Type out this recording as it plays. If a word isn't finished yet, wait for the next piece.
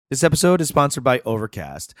This episode is sponsored by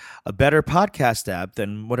Overcast, a better podcast app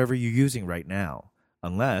than whatever you're using right now,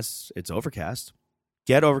 unless it's Overcast.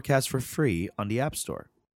 Get Overcast for free on the App Store.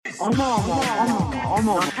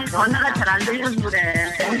 전화가 잘 안 들려서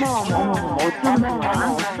그래.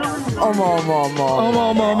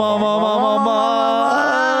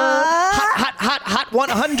 Hot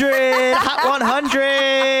 100! Hot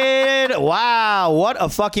 100! Wow, what a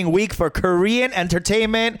fucking week for Korean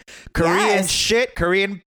entertainment, Korean shit,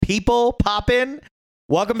 Korean people poppin'.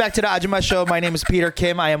 Welcome back to the Ajuma Show. My name is Peter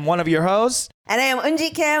Kim. I am one of your hosts. And I am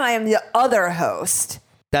Eunji Kim. I am the other host.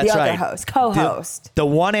 That's the right. Other host, co-host. The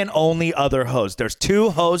one and only other host. There's two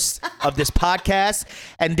hosts of this podcast,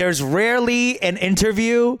 and there's rarely an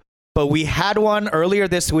interview, but we had one earlier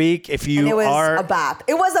this week. If you and it was are a bop.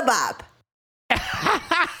 It was a bop.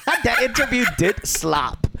 that interview did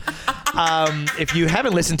slop. If you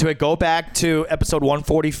haven't listened to it, go back to episode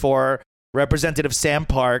 144, Representative Sam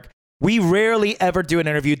Park. We rarely ever do an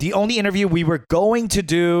interview. The only interview we were going to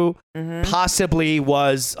do possibly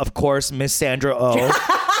was, of course, Miss Sandra Oh,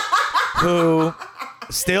 who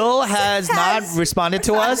still has not responded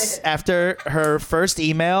to us after her first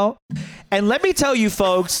email. And let me tell you,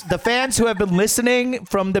 folks, the fans who have been listening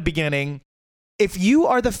from the beginning, if you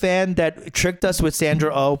are the fan that tricked us with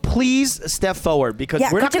Sandra Oh, please step forward because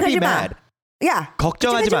we're not going to be mad. Yeah.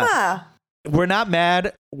 걱정하지 마. We're not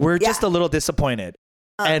mad. We're just a little disappointed.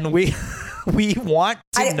 And we want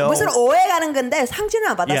to know. 무슨 오해 가는 건데 상처는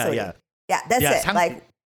안 받았어. Yeah. That's it.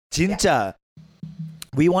 진짜.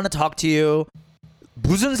 We want to talk to you.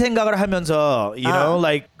 무슨 생각을 하면서, you know,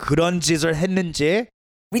 like 그런 짓을 했는지.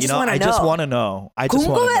 We just want to know. I just want to know. I just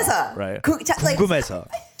want to know. 궁금해서. Right. like, 궁금해서.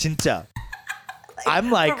 진짜.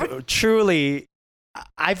 I'm like truly.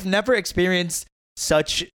 I've never experienced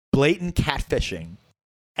such blatant catfishing,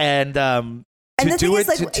 and to do it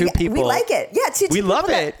to two people. We like it. Yeah, we love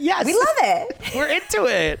it. Yes. We love it. We're into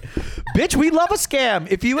it. Bitch, we love a scam.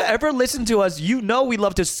 If you ever listen to us, you know we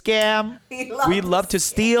love to scam. We love to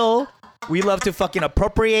steal. We love to fucking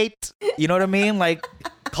appropriate. You know what I mean? Like,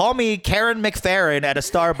 call me Karen McFerrin at a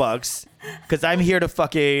Starbucks because I'm here to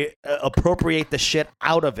fucking appropriate the shit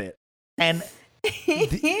out of it. And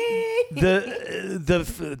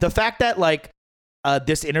the fact that like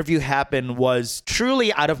this interview happened was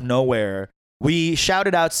truly out of nowhere. We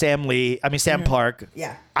shouted out Sam Park.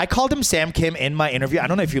 Yeah. I called him Sam Kim in my interview. I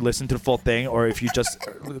don't know if you listened to the full thing or if you just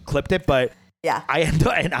clipped it, but yeah. I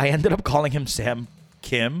ended up calling him Sam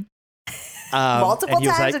Kim. Multiple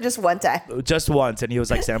times like, or just one time? Just once. And he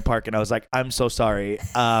was like, Sam Park. And I was like, I'm so sorry.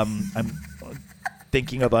 I'm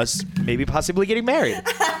thinking of us maybe possibly getting married.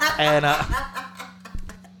 And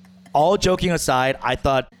all joking aside, I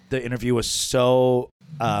thought the interview was so...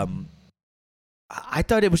 I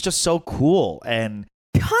thought it was just so cool and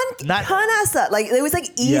편했어. Like it was like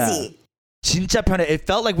easy. Yeah. 진짜 편해. It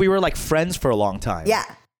felt like we were like friends for a long time. Yeah.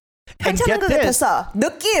 And get this.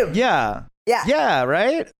 느낌. Yeah. Yeah. Yeah,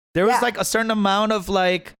 right? There was like a certain amount of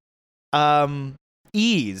like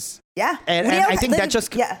ease. Yeah. And I think that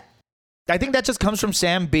just comes from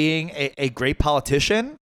Sam being a great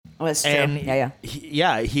politician. Oh, that's true. And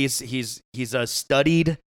he's a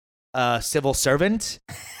studied civil servant.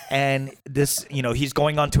 And this, you know, he's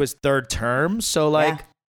going on to his third term. So like,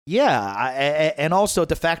 and also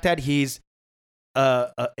the fact that he's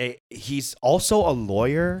also a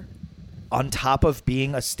lawyer on top of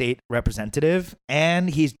being a state representative, and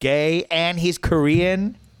he's gay and he's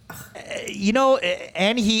Korean, you know,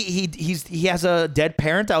 and he has a dead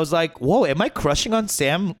parent. I was like, whoa, am I crushing on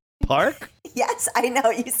Sam Park? Yes, I know.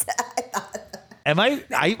 You said. Am I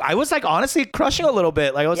was like honestly crushing a little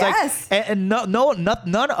bit. Like I was like, and none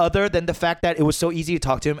other than the fact that it was so easy to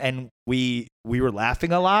talk to him, and we were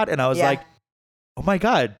laughing a lot, and I was like, oh my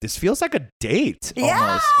god, this feels like a date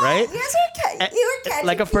almost, right? Yes, you were catching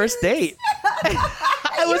like a first date.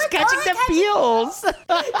 I was catching the feels. You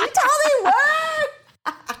totally were.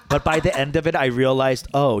 But by the end of it, I realized,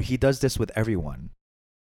 oh, he does this with everyone.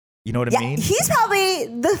 You know what I mean? He's probably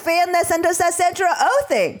the fan that sent us that Sandra Oh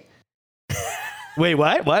thing. Wait,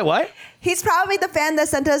 what? He's probably the fan that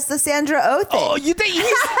sent us the Sandra Oh thing. Oh, you think he's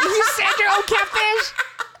Sandra Oh catfish?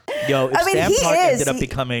 Yo, if Sam Park ended up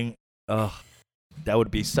becoming, that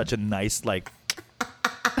would be such a nice like.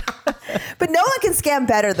 But no one can scam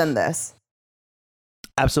better than this.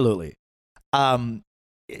 Absolutely.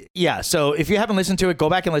 Yeah, so if you haven't listened to it, go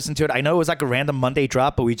back and listen to it. I know it was like a random Monday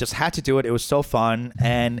drop, but we just had to do it. It was so fun.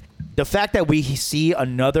 And the fact that we see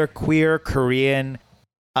another queer Korean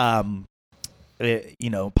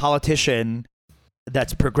politician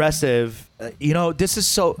that's progressive, this is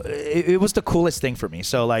so, it was the coolest thing for me.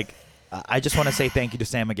 So like, I just want to say thank you to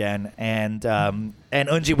Sam again, and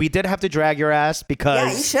Unji, we did have to drag your ass because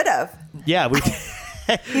Yeah, you should have. yeah, we.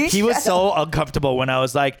 He was so uncomfortable when I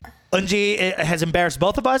was like, Unji has embarrassed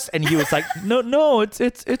both of us, and he was like, no,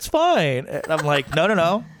 it's fine. And I'm like,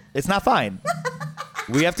 no, it's not fine.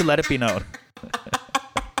 We have to let it be known.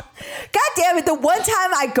 God damn it! The one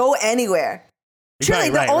time I go anywhere. Truly,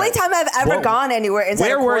 the only time I've ever gone anywhere inside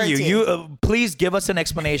Where of were quarantine. you? Please give us an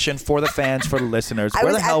explanation for the fans, for the listeners.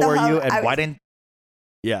 Where the hell were you, and why didn't?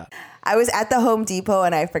 Yeah. I was at the Home Depot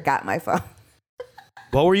and I forgot my phone.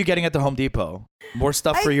 What were you getting at the Home Depot? More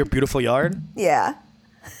stuff for your beautiful yard? Yeah.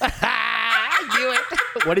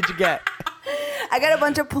 What did you get? I got a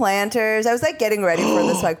bunch of planters. I was like getting ready for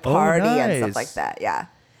this like party and stuff nice. like that. Yeah.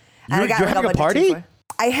 You're having a party?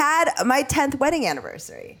 I had my 10th wedding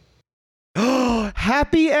anniversary.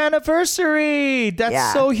 Happy anniversary!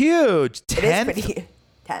 That's so huge. 10th? It is pretty.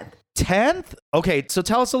 10th. 10th? Okay, so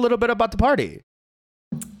tell us a little bit about the party.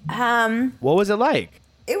 What was it like?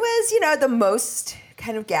 It was, the most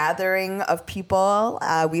kind of gathering of people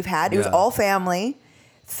we've had. It was all family,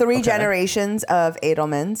 3 generations of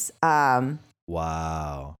Edelmans.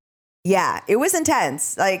 Wow. Yeah, it was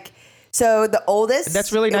intense. So the oldest.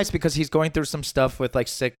 That's really nice because he's going through some stuff with like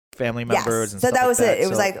sick family members. Yes. And so stuff that was like that. it. It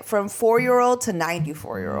was like from 4-year-old to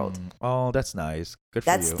 94-year-old. Oh, that's nice. Good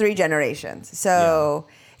for you. That's 3 generations. So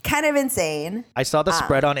kind of insane. I saw the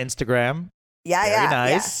spread on Instagram. Yeah, Very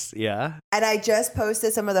nice. Yeah. And I just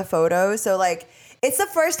posted some of the photos. So it's the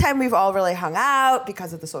first time we've all really hung out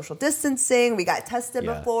because of the social distancing. We got tested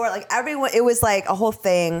before. Everyone, it was like a whole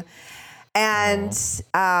thing. And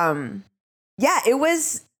it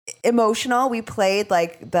was emotional. We played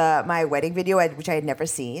my wedding video, which I had never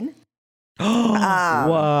seen.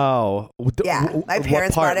 Wow. Yeah, my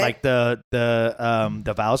parents what part? brought it.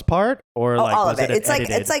 The vows part, or all was of it. edited?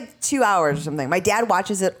 It's like 2 hours or something. My dad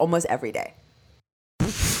watches it almost every day.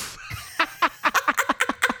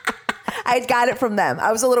 I got it from them.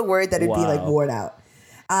 I was a little worried that it'd be worn out.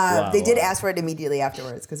 They did ask for it immediately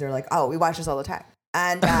afterwards because they're like, "Oh, we watch this all the time."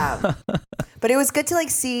 And but it was good to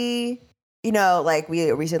see.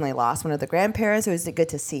 We recently lost one of the grandparents. It was good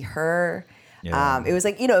to see her. Yeah. It was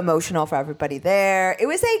emotional for everybody there. It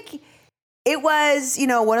was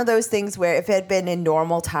one of those things where if it had been in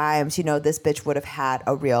normal times, this bitch would have had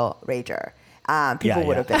a real rager. People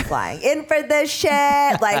would have been flying in for the shit.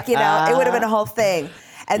 It would have been a whole thing.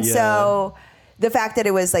 And so the fact that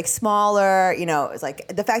it was smaller, it was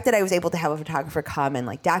the fact that I was able to have a photographer come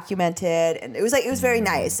and document it. And it was very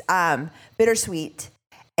nice, bittersweet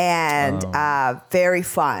and very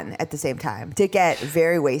fun at the same time to get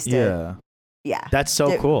very wasted. Yeah. Yeah. That's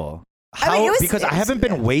so cool. Because I haven't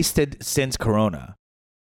been wasted since Corona.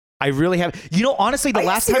 I really have. Honestly, the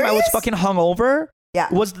last time I was fucking hungover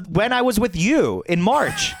was when I was with you in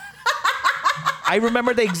March. I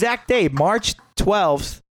remember the exact day, March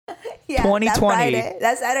 12th, 2020.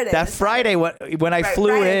 That's Saturday. That Friday when I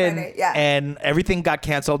flew Friday, and everything got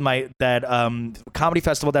canceled. That comedy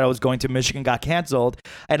festival that I was going to, Michigan, got canceled,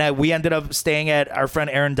 and we ended up staying at our friend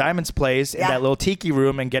Aaron Diamond's place in that little tiki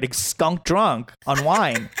room and getting skunk drunk on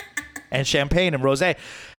wine and champagne and rosé.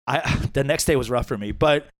 The next day was rough for me,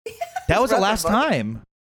 but that was the last time.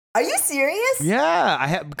 Are you serious?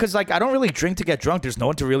 Yeah, because I don't really drink to get drunk. There's no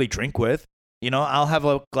one to really drink with. I'll have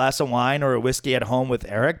a glass of wine or a whiskey at home with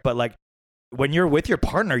Eric, but when you're with your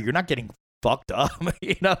partner, you're not getting fucked up.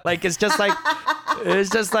 It's just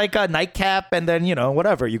like a nightcap and then,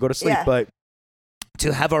 whatever, you go to sleep. Yeah. But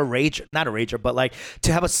to have not a rager, but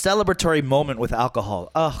to have a celebratory moment with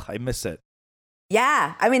alcohol, I miss it.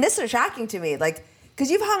 Yeah. I mean, this is shocking to me.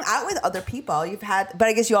 Because you've hung out with other people, but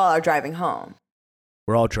I guess you all are driving home.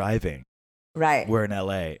 We're all driving. Right. We're in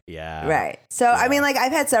LA. Yeah. Right. So, I mean,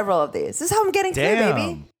 I've had several of these. This is how I'm getting through,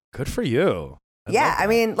 baby. Good for you. I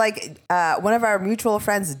mean, one of our mutual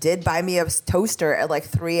friends did buy me a toaster at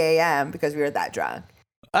 3 a.m. because we were that drunk.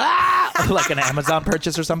 Like an Amazon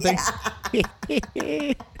purchase or something?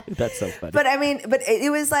 Yeah. That's so funny. But I mean,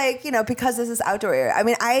 it was because this is outdoor area. I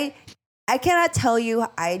mean, I cannot tell you,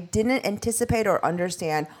 I didn't anticipate or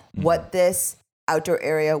understand what this outdoor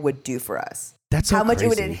area would do for us. That's so how much crazy. It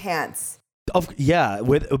would enhance.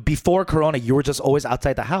 Before Corona, you were just always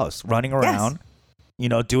outside the house, running around,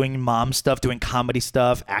 doing mom stuff, doing comedy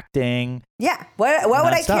stuff, acting. Yeah. Why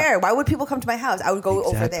would I care? Why would people come to my house? I would go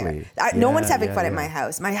over there. No one's having fun at my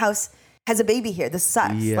house. My house has a baby here. This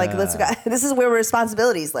sucks. Yeah. Let's go. This is where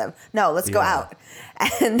responsibilities live. No, let's go out.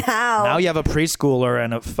 And now you have a preschooler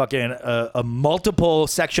and a fucking multiple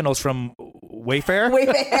sectionals from Wayfair.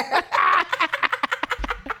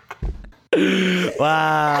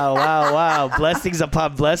 Wow. Blessings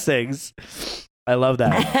upon blessings. I love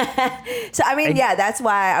that. So, I mean, yeah, that's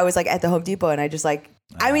why I was like at the Home Depot and I just like,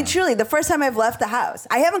 I mean, truly, the first time I've left the house,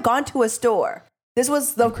 I haven't gone to a store. This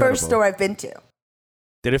was the first store I've been to.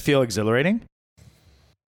 Did it feel exhilarating?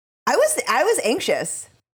 I was anxious.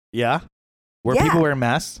 Yeah? Were people wearing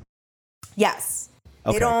masks? Yes.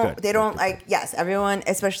 Okay, they don't like, yes, everyone,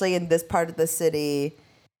 especially in this part of the city.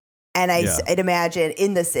 And I'd imagine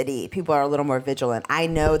in the city, people are a little more vigilant. I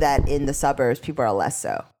know that in the suburbs, people are less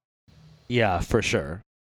so. Yeah, for sure.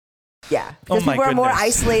 Yeah, because people are more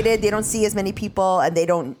isolated. They don't see as many people, and they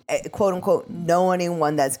don't, quote unquote, know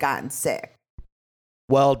anyone that's gotten sick.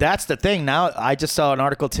 Well, that's the thing. Now, I just saw an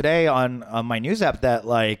article today on my news app that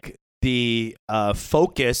like the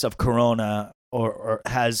focus of Corona or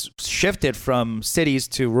has shifted from cities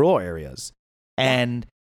to rural areas, and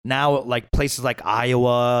now like places like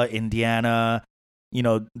Iowa, Indiana, you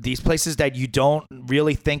know, these places that you don't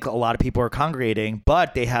really think a lot of people are congregating,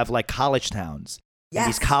 but they have like college towns. Yes. In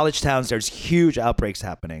these college towns, there's huge outbreaks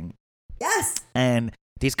happening. Yes. And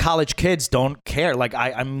these college kids don't care. Like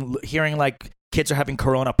I'm hearing like kids are having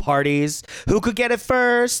Corona parties. Who could get it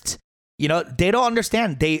first? You know, they don't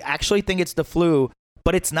understand. They actually think it's the flu,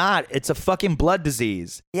 but it's not. It's a fucking blood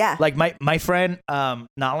disease. Yeah. Like my friend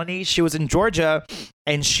Nalini, she was in Georgia,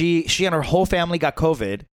 and she and her whole family got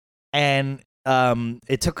COVID, and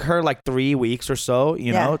it took her like 3 weeks or so,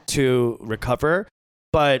 you know, to recover.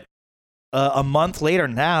 But a month later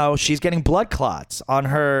now, she's getting blood clots on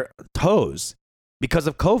her toes because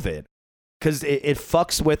of COVID, because it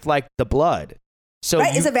fucks with like the blood. So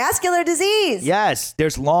it's a vascular disease. Yes,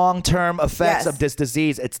 there's long-term effects of this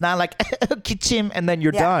disease. It's not like kichim and then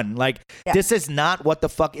you're done. Like this is not what the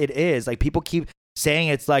fuck it is. Like people keep saying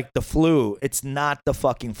it's like the flu. It's not the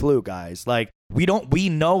fucking flu, guys. Like we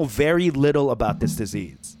know very little about this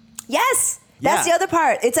disease. Yes. That's the other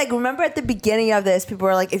part. It's like, remember at the beginning of this, people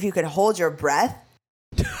were like, if you could hold your breath,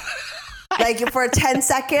 like for 10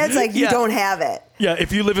 seconds, like you don't have it. Yeah,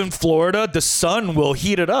 if you live in Florida, the sun will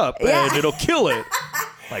heat it up and it'll kill it.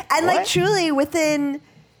 Like truly within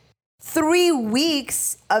 3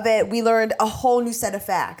 weeks of it, we learned a whole new set of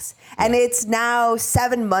facts. And it's now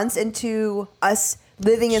 7 months into us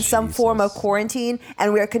living in some form of quarantine,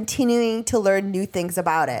 and we are continuing to learn new things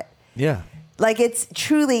about it. Yeah. Like it's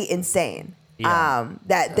truly insane.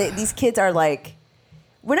 These kids are like,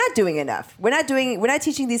 we're not doing enough. We're not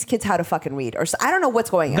teaching these kids how to fucking read, or I don't know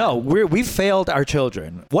what's going on. No, we failed our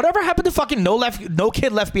children. Whatever happened to fucking no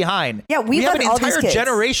kid left behind? Yeah, we have an all these entire kids.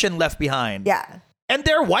 generation left behind. Yeah, and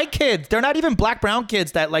they're white kids. They're not even black brown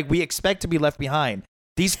kids that like we expect to be left behind.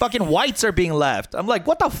 These fucking whites are being left. I'm like,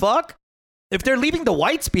 what the fuck? If they're leaving the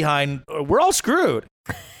whites behind, we're all screwed.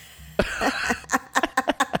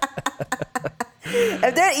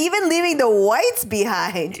 If they're even leaving the whites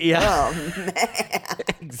behind. Yeah. Oh, man.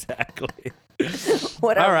 Exactly.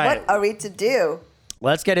 What are we to do?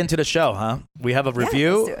 Let's get into the show, huh? We have a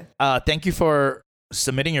review. Let's do it. Thank you for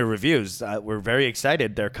submitting your reviews. We're very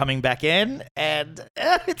excited. They're coming back in, and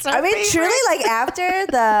it's our favorite. Truly, like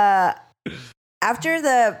after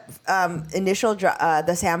the initial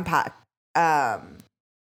the Sam Pak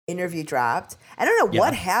interview dropped, I don't know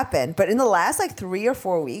what happened, but in the last like 3 or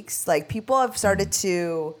 4 weeks, like people have started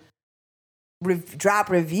to drop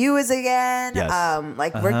reviews again.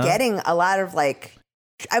 Yes. We're getting a lot of like,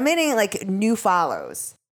 I'm getting like new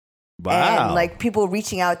follows. Wow. And like people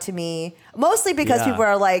reaching out to me, mostly because people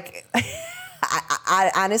are like,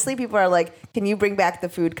 honestly, people are like, can you bring back the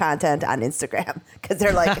food content on Instagram? Because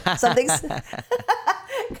they're like, something's...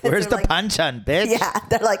 Where's the panchan, bitch? Yeah,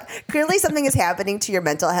 they're like, clearly something is happening to your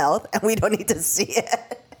mental health, and we don't need to see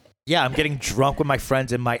it. Yeah, I'm getting drunk with my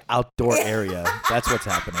friends in my outdoor area. That's what's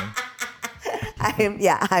happening.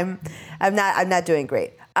 I'm not doing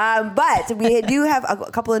great. But we do have a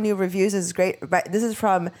couple of new reviews. This is great. This is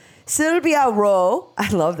from Sylvia Rowe. I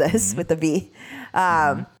love this with the V.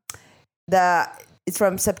 It's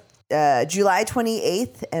from July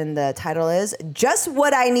 28th, and the title is Just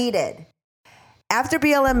What I Needed. After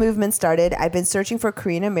BLM movement started, I've been searching for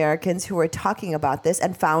Korean Americans who are talking about this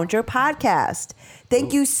and found your podcast.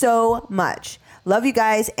 Thank you so much. Love you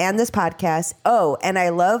guys and this podcast. Oh, and I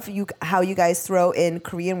love how you guys throw in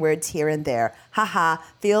Korean words here and there. Haha,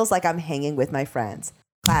 feels like I'm hanging with my friends.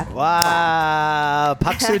 Clap. Wow.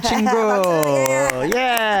 박수 친구.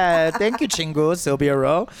 Yeah. Thank you, 친구, Sylvia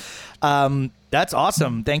Rowe. That's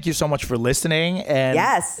awesome. Thank you so much for listening. And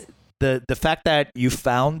yes. The fact that you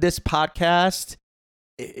found this podcast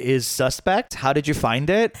is suspect. How did you find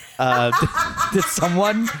it? Did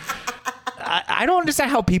someone... I don't understand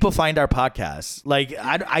how people find our podcast. Like,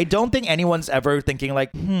 I don't think anyone's ever thinking like,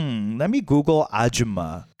 let me Google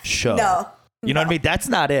Ajumma show. No. You know what I mean? That's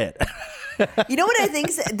not it. You know what I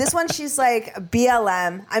think? This one, she's like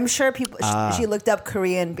BLM. I'm sure people. She looked up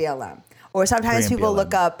Korean BLM, or sometimes Korean people BLM.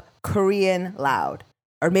 look up Korean loud,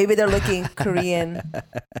 or maybe they're looking Korean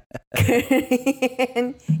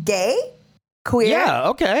gay, queer. Yeah.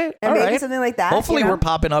 Okay. And All maybe right. something like that. Hopefully, you know? we're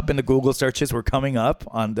popping up in the Google searches. We're coming up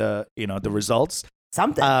on the the results.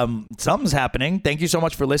 Something. Something's happening. Thank you so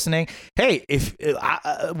much for listening. Hey, if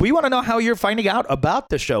we want to know how you're finding out about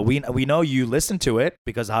the show, we know you listen to it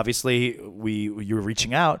because obviously you're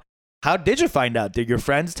reaching out. How did you find out? Did your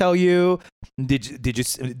friends tell you? Did you?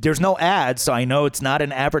 There's no ads, so I know it's not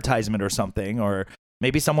an advertisement or something, or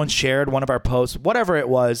maybe someone shared one of our posts. Whatever it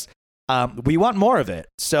was, we want more of it.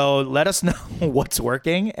 So let us know what's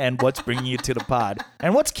working and what's bringing you to the pod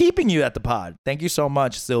and what's keeping you at the pod. Thank you so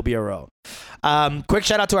much, Sylvia Rowe. Quick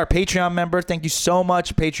shout out to our Patreon member. Thank you so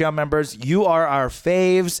much, Patreon members. You are our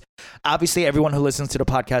faves. Obviously, everyone who listens to the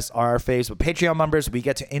podcast are our faves, but Patreon members, we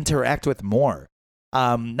get to interact with more.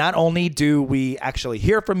 Not only do we actually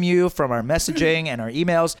hear from you from our messaging and our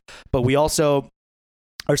emails, but we also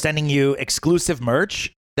are sending you exclusive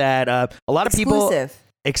merch that a lot of people...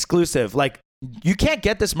 Exclusive. Like, you can't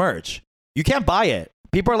get this merch. You can't buy it.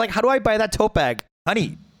 People are like, how do I buy that tote bag?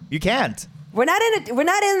 Honey, you can't. We're not in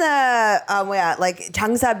the like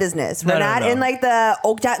장사 business. We're not in like the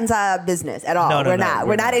옥장사 business at all. We're not.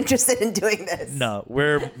 We're not interested in doing this. No,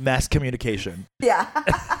 we're mass communication. Yeah.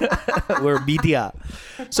 We're media.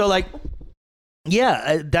 So like,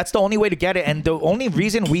 yeah, that's the only way to get it. And the only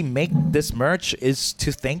reason we make this merch is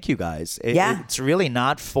to thank you guys. It's really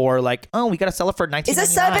not for like, oh, we got to sell it for $19.99. It's a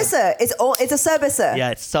service. It's a service. Yeah,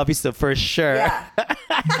 it's service for sure. Yeah.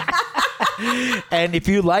 And if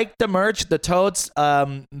you like the merch, the totes,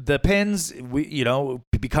 the pins,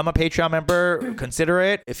 become a Patreon member, consider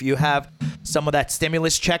it. If you have some of that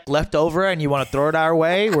stimulus check left over and you want to throw it our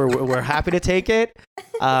way, we're happy to take it.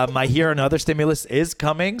 I hear another stimulus is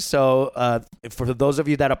coming. So for those of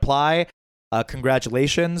you that apply,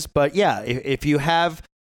 congratulations. But yeah, if you have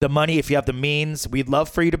the money, if you have the means, we'd love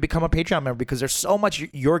for you to become a Patreon member because there's so much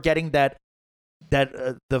you're getting that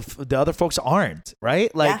the other folks aren't,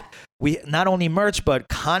 right? Like we not only merch but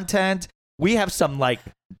content. We have some like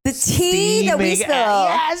the tea that we spill.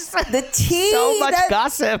 Yes, the tea. So much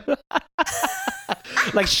gossip.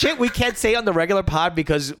 Like shit we can't say on the regular pod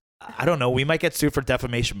because I don't know. We might get sued for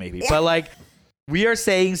defamation, maybe. Yeah. But like we are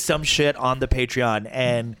saying some shit on the Patreon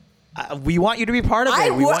and. We want you to be part of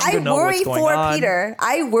it. We want you to know what's going on.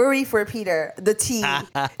 I worry for Peter, the tea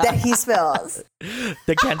that he spills.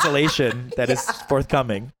 The cancellation that is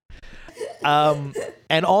forthcoming.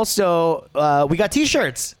 And also, we got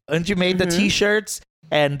T-shirts. And you made the T-shirts,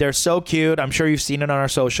 and they're so cute. I'm sure you've seen it on our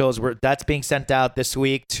socials. That's being sent out this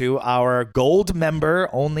week to our gold member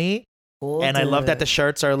only. And I love that the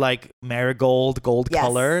shirts are like marigold, gold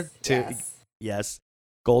color. Yes.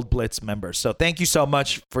 Gold Blitz members. So thank you so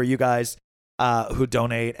much for you guys who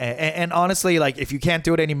donate. And honestly, like if you can't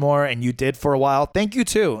do it anymore and you did for a while, thank you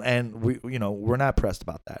too. And we're not pressed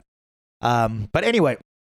about that. But anyway,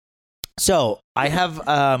 so I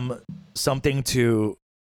have something to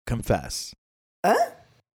confess.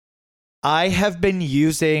 I have been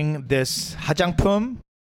using this 화장품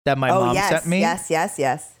that my mom sent me.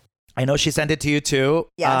 Yes. I know she sent it to you too.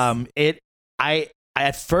 Yes.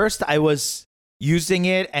 At first I was using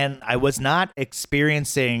it and I was not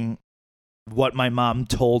experiencing what my mom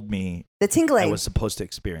told me the tingling I was supposed to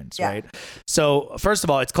experience, right? So first of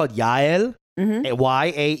all, it's called Yael,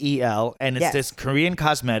 Yael, and it's this Korean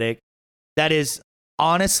cosmetic that is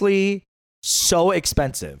honestly so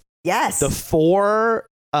expensive. Yes. The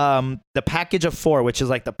package of 4, which is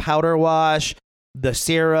like the powder wash, the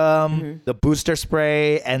serum, the booster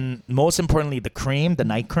spray, and most importantly, the cream, the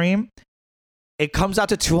night cream. It comes out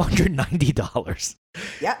to $290,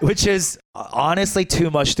 which is honestly too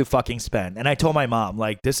much to fucking spend. And I told my mom,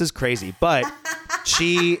 like, this is crazy. But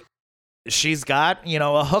she's got,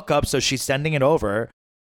 a hookup, so she's sending it over.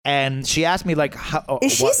 And she asked me, like,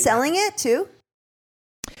 is she selling it too?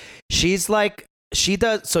 She's like, she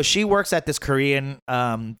does. So she works at this Korean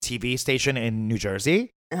TV station in New Jersey,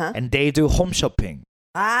 and they do home shopping.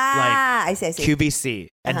 I see. QVC.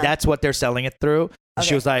 And that's what they're selling it through. Okay.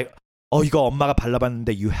 She was like, oh, 이거 엄마가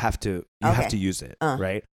발라봤는데 you have to use it,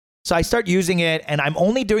 right? So I start using it, and I'm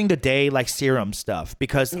only doing the day like serum stuff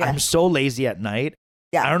because I'm so lazy at night.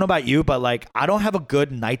 I don't know about you, but like I don't have a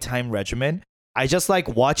good nighttime regimen. I just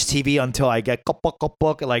like watch TV until I get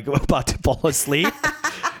like about to fall asleep,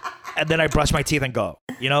 and then I brush my teeth and go.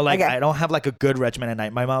 I don't have like a good regimen at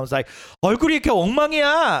night. My mom was like, 얼굴이 이렇게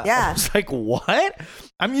엉망이야. Yeah. I was like, what?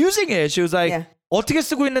 I'm using it. She was like, 어떻게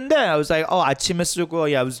쓰고 있는데? I was like, 아침에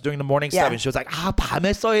쓰고, I was doing the morning stuff. And she was like,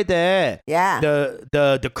 밤에 써야 돼. Yeah.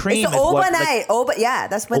 The cream it's is overnight.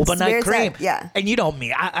 That's what overnight cream. Yeah. And you know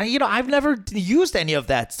me, I've never used any of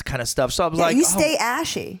that kind of stuff. So I was like, you stay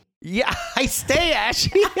ashy. Yeah, I stay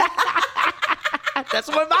ashy. That's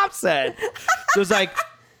what my mom said. She was like,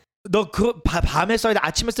 너 밤에 써야 돼.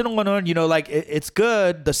 아침에 쓰는 거는, like it's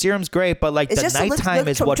good. The serum's great, but like it's the nighttime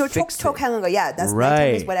is what fixes it. Yeah, that's right.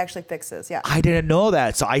 Nighttime is what actually fixes. Yeah. I didn't know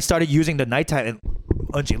that, so I started using the nighttime. And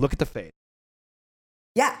Eunji, look at the face.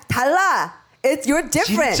 Yeah, 달라. You're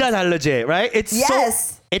different. 진짜 다르지, right?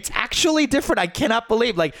 It's actually different. I cannot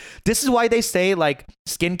believe. Like, this is why they say like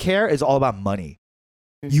skincare is all about money.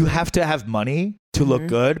 Mm-hmm. You have to have money to look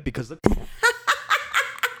good because look.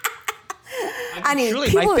 I mean,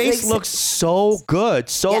 truly, my face looks so good,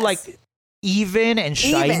 so like even and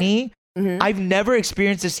shiny. Mm-hmm. I've never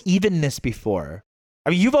experienced this evenness before. I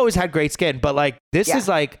mean, you've always had great skin, but like this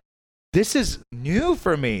is new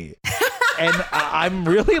for me, and I'm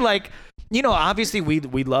really like, obviously we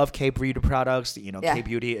love K-beauty products.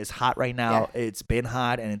 K-beauty is hot right now. Yeah. It's been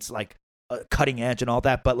hot, and it's like cutting edge and all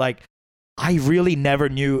that. But like, I really never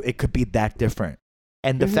knew it could be that different,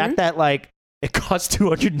 and the fact that like. It costs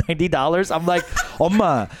 $290. I'm like,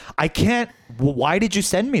 Oma, I can't. Why did you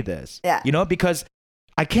send me this? Yeah. Because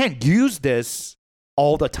I can't use this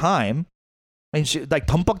all the time. And she, like,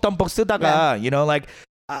 덤뻑 쓰다가, like,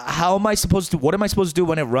 how am I supposed to? What am I supposed to do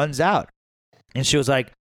when it runs out? And she was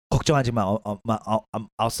like, 걱정하지 마.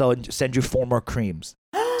 I'll send you 4 more creams.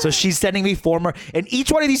 So she's sending me 4 more, and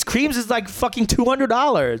each one of these creams is like fucking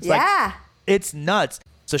 $200. Yeah. Like, it's nuts.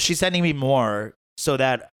 So she's sending me more so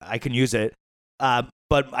that I can use it.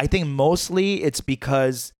 But I think mostly it's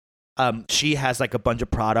because she has like a bunch of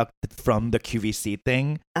product from the QVC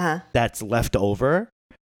thing that's left over.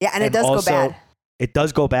 Yeah, and it does go bad. It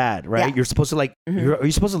does go bad, right? Yeah. You're supposed to like, are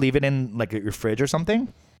you supposed to leave it in like your fridge or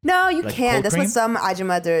something? No, you like can't. That's cream? what some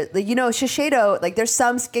ajumma, like, Shiseido, like there's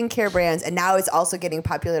some skincare brands, and now it's also getting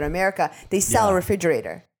popular in America. They sell a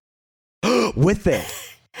refrigerator. With it.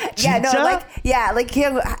 Yeah, no, like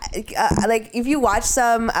if you watch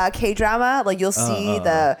some K-drama, like you'll see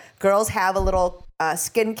the girls have a little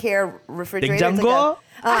skincare refrigerator. It's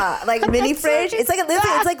like mini fridge. It's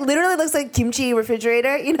like literally looks like kimchi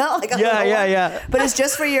refrigerator, like a yeah. But it's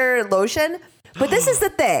just for your lotion. But this is the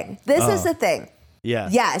thing. Yeah.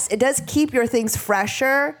 Yes, it does keep your things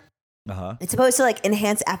fresher. It's supposed to like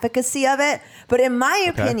enhance efficacy of it. But in my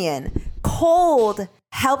opinion, cold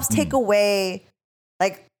helps take away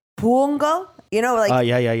like buongo, like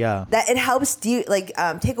that it helps take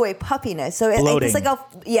away puffiness. So it's like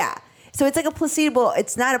so it's like a placebo.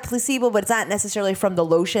 It's not a placebo, but it's not necessarily from the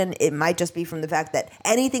lotion. It might just be from the fact that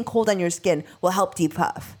anything cold on your skin will help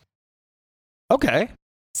depuff. Okay.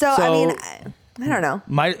 So I mean, I don't know.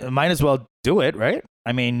 Might as well do it, right?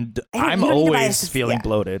 I mean, I'm always feeling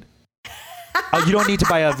bloated. Oh, you don't need to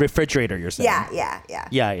buy a refrigerator, you're saying?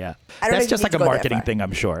 Yeah. That's just like a marketing thing,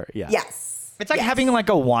 I'm sure. Yeah. Yes. It's like having like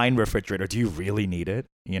a wine refrigerator. Do you really need it?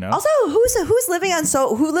 Also, who's living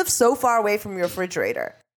who lives so far away from your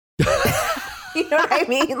refrigerator? You know what I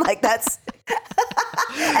mean? Like that's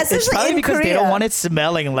it's probably because Korea. They don't want it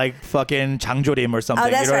smelling like fucking 장조림 or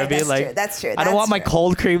something. That's you know right. what I mean? That's true. I don't want my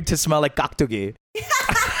cold cream to smell like 깍두기.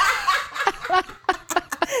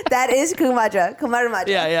 That is kumaja.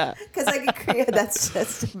 Yeah. Because like in Korea, that's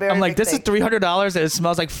very. I'm like, this is $300 and it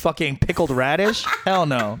smells like fucking pickled radish. Hell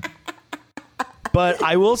no. But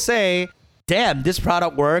I will say, damn, this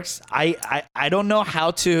product works. I don't know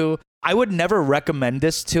how to. I would never recommend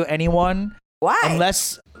this to anyone. Why?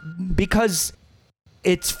 Because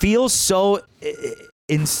it feels so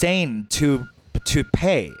insane to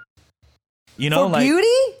pay. For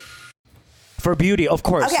beauty? For beauty, of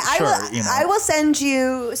course. Okay, I will send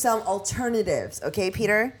you some alternatives. Okay,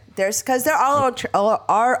 Peter. Because there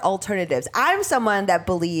are alternatives. I'm someone that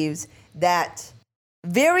believes that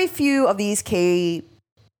very few of these K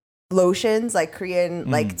lotions, like Korean,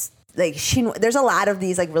 like there's a lot of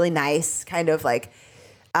these like really nice kind of like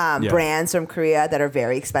brands from Korea that are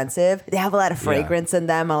very expensive. They have a lot of fragrance in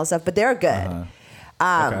them, all stuff, but they're good.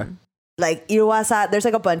 Okay. Like Iwasa, there's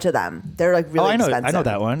like a bunch of them. They're like really expensive. I know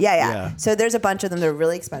that one. Yeah. So there's a bunch of them. They're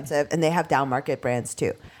really expensive, and they have down market brands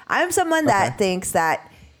too. I'm someone that thinks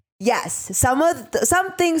that yes, some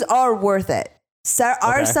things are worth it. There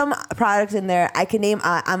are some products in there I can name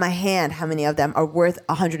on my hand how many of them are worth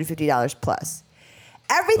 $150 plus.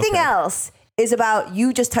 Everything else is about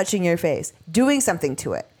you just touching your face, doing something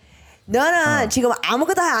to it. 너는 지금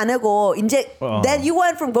아무것도 안 하고 이제 then you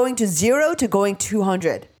went from going to 0 to going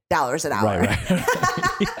 $200 an hour. Right.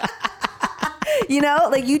 You know,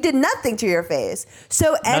 like you did nothing to your face.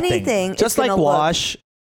 So anything, just like wash,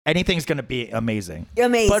 anything's gonna be amazing.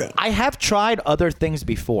 Amazing. But I have tried other things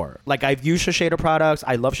before. Like I've used Shiseido products.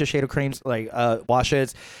 I love Shiseido creams, like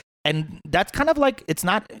washes, and that's kind of like it's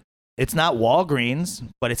not Walgreens,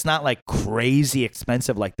 but it's not like crazy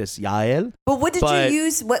expensive like this Yael. But what did you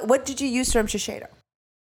use? What did you use from Shiseido?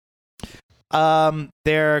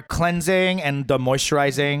 Their cleansing and the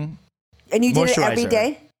moisturizing. And you did it every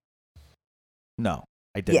day? No,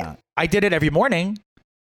 I did not. I did it every morning.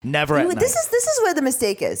 Never at night. This is where the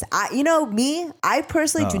mistake is. I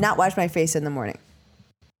personally do not wash my face in the morning.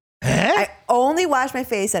 I only wash my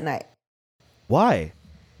face at night. Why?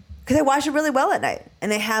 Because I wash it really well at night.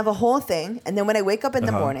 And I have a whole thing. And then when I wake up in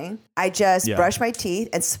the morning, I just brush my teeth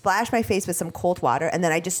and splash my face with some cold water. And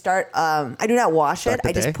then I just start, I do not wash it.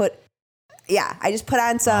 I just put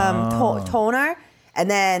on some toner and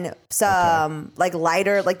then some like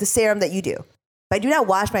lighter, like the serum that you do. But I do not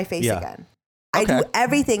wash my face again. I do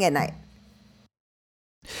everything at night.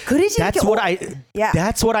 That's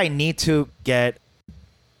what I need to get.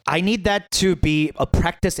 I need that to be a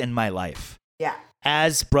practice in my life. Yeah.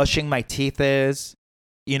 As brushing my teeth is,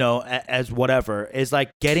 as whatever, is like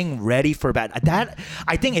getting ready for bed. That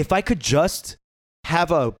I think if I could just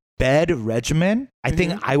have a bed regimen, I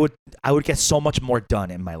think I would get so much more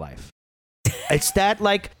done in my life. It's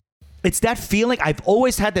that feeling. I've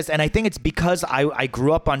always had this, and I think it's because I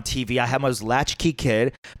grew up on TV. I was a latchkey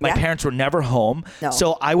kid. My parents were never home,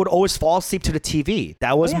 so I would always fall asleep to the TV.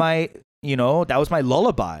 That was my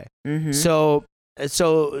lullaby. So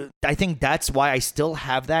I think that's why I still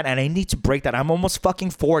have that, and I need to break that. I'm almost fucking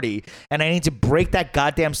 40, and I need to break that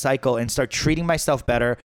goddamn cycle and start treating myself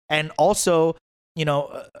better. And also,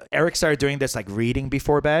 Eric started doing this like reading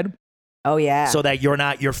before bed. Oh yeah. So that you're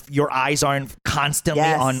not your eyes aren't constantly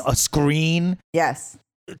on a screen. Yes.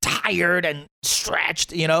 Tired and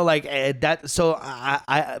stretched, like that. So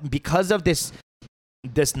I because of this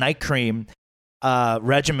night cream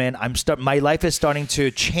regimen, my life is starting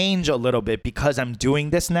to change a little bit because I'm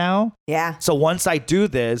doing this now. Yeah. So once I do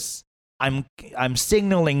this, I'm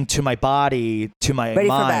signaling to my body, to my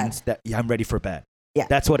mind that I'm ready for bed. Yeah.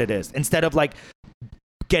 That's what it is. Instead of like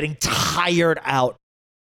getting tired out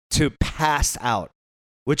to pass out,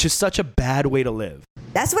 which is such a bad way to live.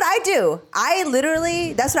 That's what I do.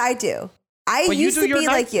 That's what I do. I used to be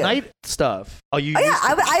like you. Night stuff.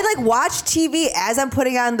 I like watch TV as I'm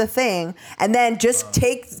putting on the thing, and then just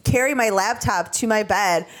carry my laptop to my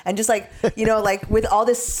bed, and just like like with all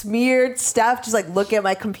this smeared stuff, just like look at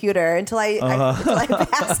my computer until I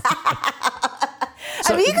pass out.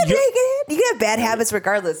 So you can take it. You can have bad habits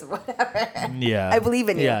regardless of whatever. Yeah, I believe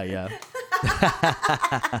in you. Yeah.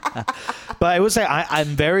 But I would say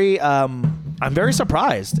I'm very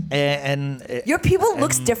surprised, and your people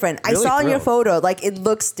looks different. Really I saw in your thrilled. photo, like it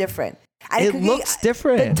looks different. It looks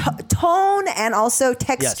different. The tone and also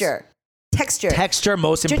texture. Yes. Texture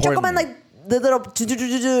most important. 조그만 like the little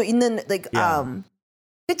있는 like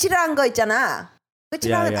끝이라는 거 있잖아.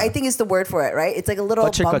 끝이라는 I think is the word for it, right? It's like a little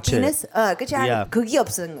bumpiness. 끝이라는 그게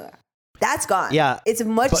없는 거야. That's gone. Yeah, it's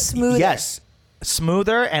much smoother. Yes.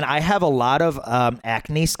 Smoother, and I have a lot of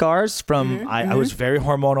acne scars from I was very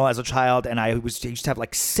hormonal as a child, and I used to have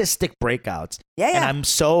like cystic breakouts. Yeah. And I'm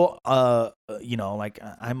so like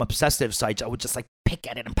I'm obsessive, so I would just like pick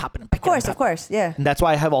at it and pop it and pick it. Of course, yeah. And that's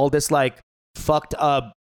why I have all this like fucked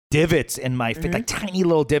up divots in my face, like tiny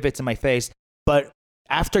little divots in my face. But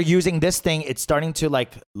after using this thing, it's starting to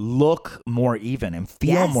like look more even and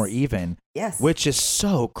feel more even. Yes. Which is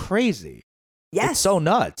so crazy. Yes. It's so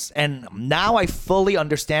nuts. And now I fully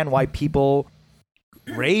understand why people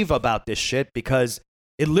rave about this shit, because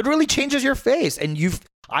it literally changes your face, and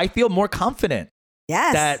I feel more confident.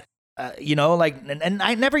 Yes. That, and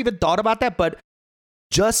I never even thought about that, but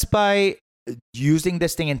just by using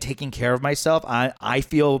this thing and taking care of myself, I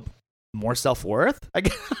feel more self-worth, I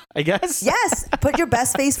guess. Yes. Put your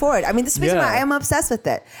best face forward. I mean, this is the reason why I am obsessed with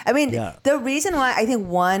it. I mean, the reason why I think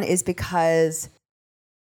one is because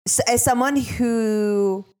as someone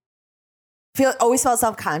who always felt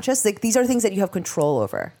self-conscious, like these are things that you have control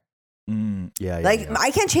over.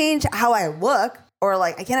 I can't change how I look, or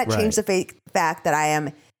like I cannot change the fact that I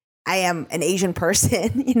am an Asian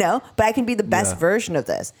person, but I can be the best version of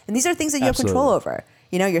this. And these are things that you have control over.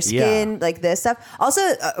 Your skin, like this stuff. Also,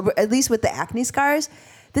 at least with the acne scars,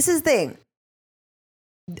 this is the thing.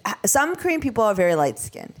 Some Korean people are very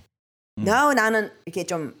light-skinned. No, 나는 이렇게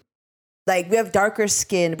좀 like we have darker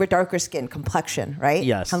skin. We're darker skin complexion, right?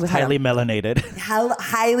 Yes, highly melanated.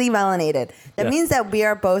 Highly melanated. That means that we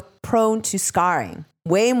are both prone to scarring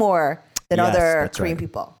way more than other Korean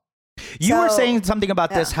people. You were saying something about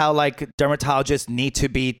this, how like dermatologists need to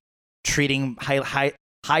be treating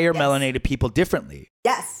higher melanated people differently.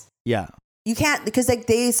 Yes. Yeah. You can't, because like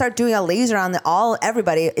they start doing a laser on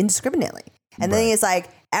everybody indiscriminately. And then it's like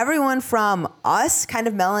everyone from us kind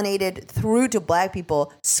of melanated through to black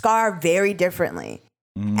people scar very differently.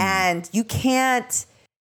 And you can't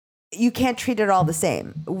treat it all the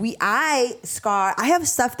same. I have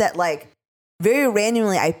stuff that like very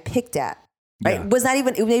randomly I picked at. Right? Yeah. It was not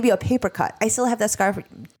even, it may be a paper cut. I still have that scar for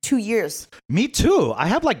 2 years. Me too. I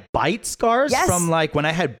have like bite scars from like when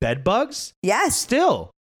I had bed bugs. Yes.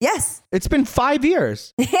 Still. Yes. It's been 5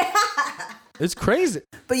 years. Yeah. It's crazy.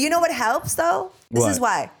 But you know what helps though? This is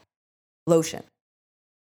why. Lotion.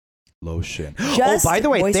 Oh, by the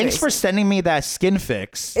way, thanks for sending me that skin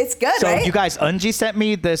fix. It's good, so right? You guys, Unji sent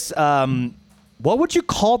me this, what would you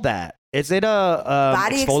call that? Is it a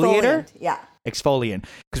body exfoliator? Yeah. Exfoliant.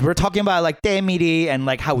 Because we're talking about like daemiri and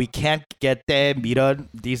like how we can't get daemira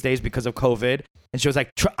these days because of COVID. And she was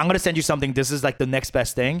like, I'm going to send you something. This is like the next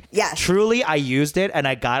best thing. Yes. Truly, I used it and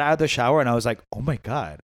I got out of the shower and I was like, oh my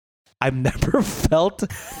God. I've never felt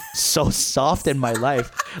so soft in my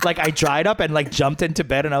life. Like I dried up and like jumped into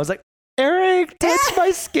bed and I was like, Eric, touch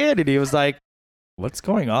my skin. And he was like, what's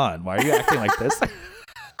going on? Why are you acting like this?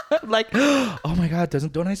 Like, oh my God,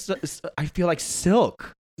 I feel like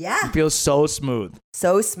silk. Yeah. It feels so smooth.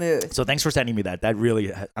 So smooth. So thanks for sending me that. That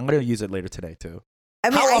really, I'm going to use it later today too. I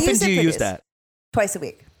mean, how often do you use that? Twice a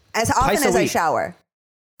week. As often as I shower.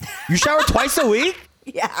 You shower twice a week?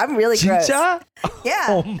 Yeah, I'm really gross. 진짜? Yeah.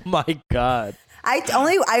 Oh my God. I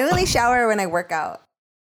only shower when I work out.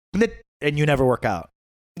 And you never work out?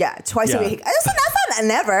 Yeah, twice a week. That's not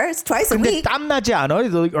never. It's twice a week. 땀나지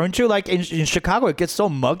않아? Aren't you like in Chicago? It gets so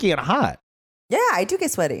muggy and hot. Yeah, I do get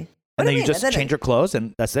sweaty. And then you just change your clothes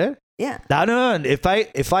and that's it? Yeah. 나는 if I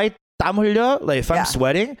땀 흘려, like if I'm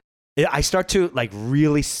sweating, I start to like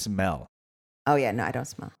really smell. Oh yeah, no, I don't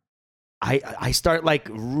smell. I start like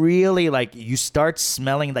really like you start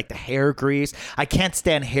smelling like the hair grease. I can't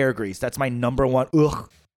stand hair grease. That's my number one. Ugh.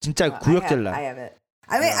 진짜 구역질나. I have it.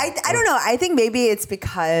 I mean, I don't know. I think maybe it's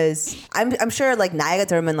because I'm sure like 나이가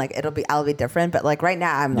들면 like I'll be different. But like right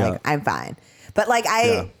now I'm like I'm fine. But like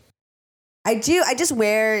I just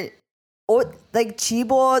wear like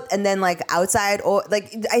집옷 and then like outside or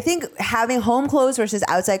like I think having home clothes versus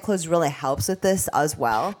outside clothes really helps with this as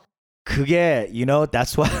well. 그게, you know,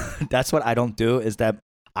 that's what I don't do is that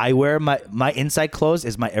I wear my inside clothes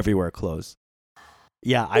is my everywhere clothes.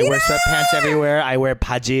 Yeah, I wear sweatpants everywhere. I wear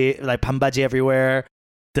바지, like 반바지 everywhere.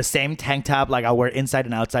 The same tank top, like I wear inside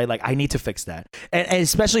and outside. Like I need to fix that. And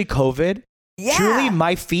especially COVID. Yeah. Truly,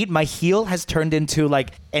 my heel has turned into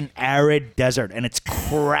like an arid desert and it's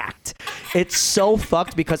cracked. It's so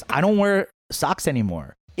fucked because I don't wear socks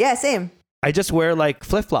anymore. Yeah, same. I just wear like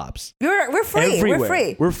flip-flops. We're free.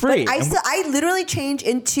 Everywhere. We're free. Like, I literally change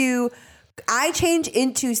into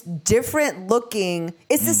different looking.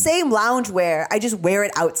 It's the same loungewear. I just wear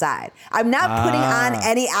it outside. I'm not putting on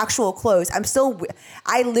any actual clothes.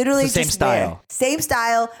 I literally it's the just same style. Same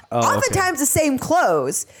style. Oftentimes the same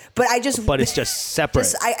clothes, but But it's just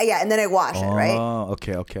separate. And then I wash it, right? Oh,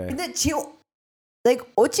 okay. 근데 like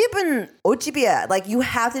옷집이야. Like you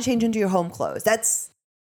have to change into your home clothes.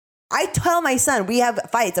 I tell my son, we have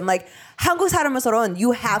fights. I'm like, 한국 사람으로서는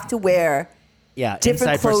you have to wear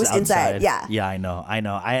different clothes inside. Yeah. Yeah, I know.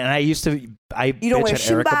 I used to, you don't wear bitch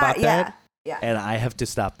at Eric about that. Yeah. And I have to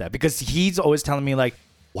stop that because he's always telling me like,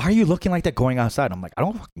 why are you looking like that going outside? I'm like, I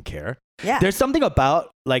don't fucking care. Yeah. There's something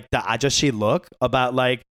about like the 아저씨 look about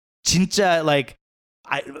like, 진짜 like,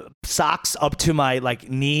 socks up to my like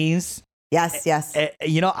knees. Yes.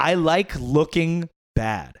 You know, I like looking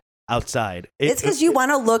bad outside. It's because you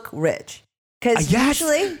want to look rich. Because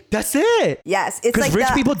usually that's it. Yes, it's like rich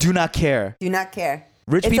people do not care.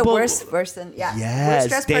 Rich people. The worst person. Yeah. Yes, worst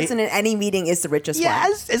dressed person in any meeting is the richest one.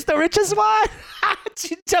 Yes, it's the richest one.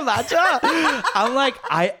 진짜 맞아. I'm like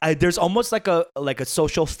I there's almost like a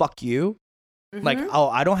social fuck you. Mm-hmm. Like, oh,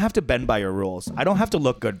 I don't have to bend by your rules. I don't have to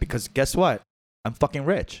look good because guess what? I'm fucking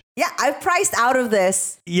rich. Yeah, I've priced out of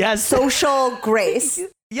this. Yes. Social grace.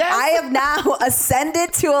 Yes. I have now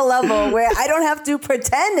ascended to a level where I don't have to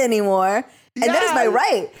pretend anymore. And that is my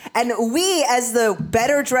right. And we, as the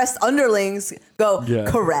better dressed underlings, go,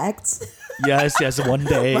 correct. Yes. One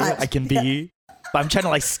day I can be. But I'm trying to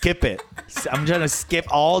like skip it. I'm trying to skip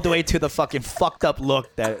all the way to the fucking fucked up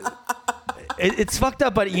look that. It's fucked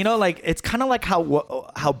up, but you know, like it's kind of like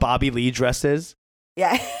how Bobby Lee dresses.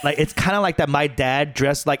 Yeah. Like it's kind of like that. My dad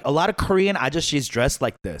dressed like a lot of Korean. She's dressed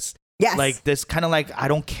like this. Yes. Like this kind of like I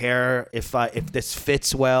don't care if this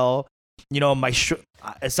fits well. my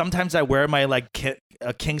sometimes I wear my like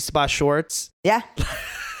king spa shorts. Yeah.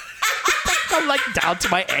 I'm like down to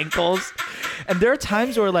my ankles. And there are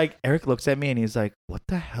times where like Eric looks at me and he's like, what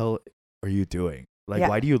the hell are you doing? Like,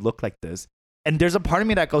 why do you look like this? And there's a part of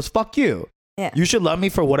me that goes, fuck you. Yeah. You should love me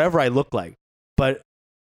for whatever I look like. But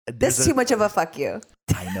there's too much of a fuck you.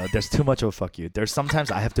 I know. There's too much of a fuck you. There's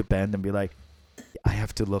sometimes I have to bend and be like, I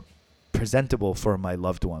have to look presentable for my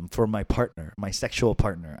loved one, for my partner, my sexual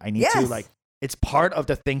partner. I need to like, it's part of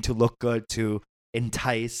the thing to look good, to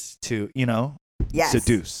entice, to,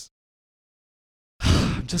 seduce.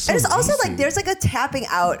 I'm just so and it's also lazy. like, there's like a tapping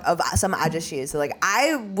out of some ajashi. So like,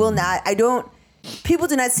 people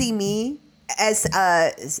do not see me as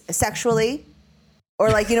sexually. Or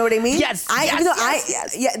like, you know what I mean? Yes.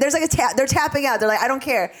 Yeah, there's like they're tapping out. They're like, I don't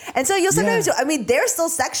care. And so you'll sometimes, I mean, they're still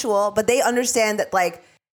sexual, but they understand that like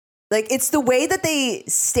it's the way that they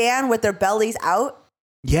stand with their bellies out.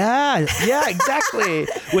 Yeah, exactly.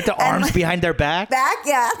 With the arms like, behind their back.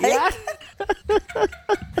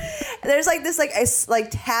 There's like this like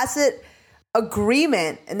tacit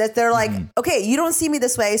agreement, and that they're like, okay, you don't see me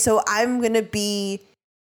this way, so I'm gonna be.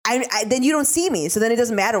 Then you don't see me, so then it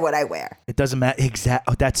doesn't matter what I wear. It doesn't matter.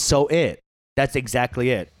 Exactly. That's exactly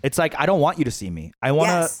it. It's like, I don't want you to see me. I want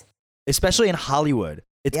to, especially in Hollywood.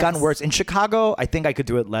 It's gotten worse. In Chicago, I think I could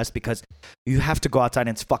do it less because you have to go outside and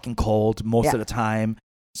it's fucking cold most of the time.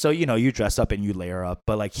 So, you dress up and you layer up.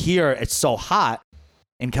 But like here, it's so hot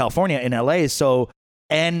in California, in LA. So,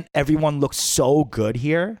 and everyone looks so good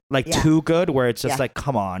here, like too good, where it's just like,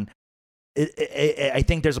 come on. I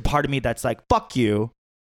think there's a part of me that's like, fuck you.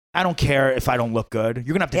 I don't care if I don't look good.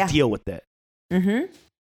 You're going to have to deal with it. Mm-hmm.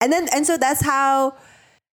 And so that's how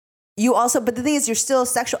you also, but the thing is, you're still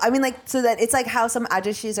sexual. I mean, like, so that it's like how some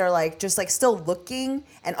ajashis are like, just like still looking.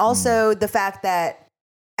 And also the fact that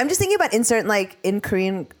I'm just thinking about in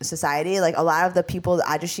Korean society, like a lot of the people, the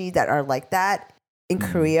ajashi that are like that in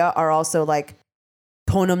Korea are also like,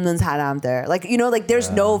 돈 없는 사람들. Like, like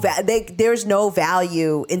there's no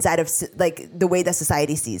value inside of like the way that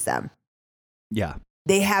society sees them. Yeah.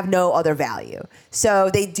 They have no other value. So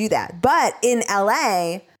they do that. But in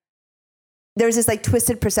LA, there's this like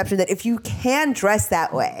twisted perception that if you can dress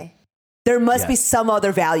that way, there must be some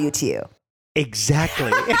other value to you.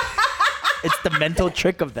 Exactly. It's the mental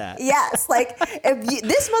trick of that. Yes. Like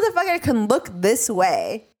this motherfucker can look this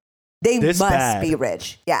way, they must be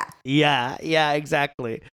rich. Yeah. Yeah,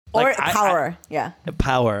 exactly. Or power.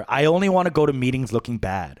 Power. I only want to go to meetings looking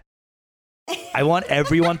bad. I want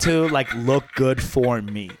everyone to like look good for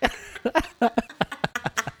me.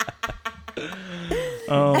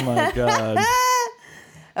 Oh my God.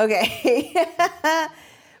 Okay.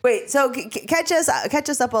 Wait, so catch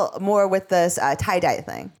us up more with this tie-dye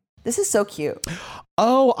thing. This is so cute.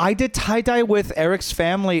 Oh, I did tie-dye with Eric's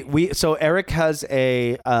family. So Eric has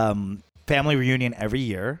a family reunion every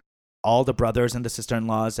year. All the brothers and the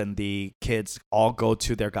sister-in-laws and the kids all go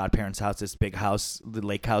to their godparents' house, this big house, the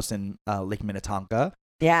lake house in Lake Minnetonka.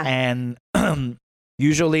 Yeah. And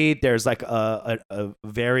usually there's like a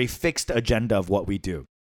very fixed agenda of what we do.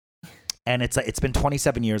 And it's been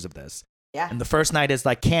 27 years of this. Yeah. And the first night is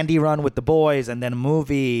like candy run with the boys, and then a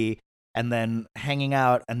movie, and then hanging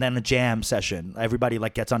out, and then a jam session. Everybody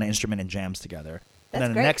like gets on an instrument and jams together. That's and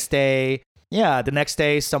then great. the next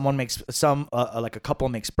day, someone makes like a couple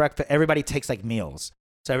makes breakfast. Everybody takes like meals.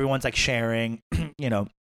 So everyone's like sharing,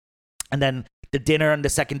 And then the dinner on the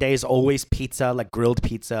second day is always pizza, like grilled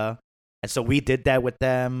pizza. And so we did that with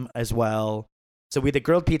them as well. So we did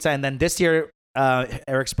grilled pizza. And then this year,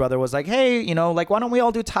 Eric's brother was like, hey, like, why don't we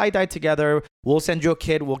all do tie-dye together? We'll send you a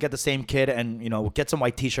kid. We'll get the same kid, and, we'll get some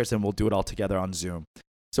white t-shirts and we'll do it all together on Zoom.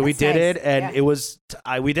 So we did it, and it was,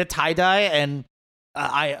 we did tie-dye, and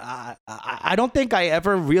I don't think I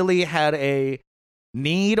ever really had a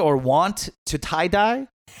need or want to tie-dye.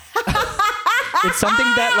 It's something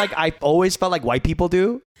that like I always felt like white people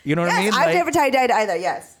do. You know what I mean? I've never tie-dyed either.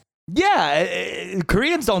 Yes. Yeah,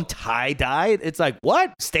 Koreans don't tie-dye. It's like,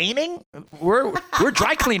 what? Staining? We're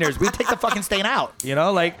dry cleaners. We take the fucking stain out.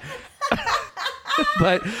 Like.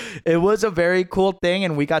 But it was a very cool thing,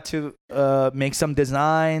 and we got to make some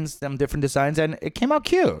different designs, and it came out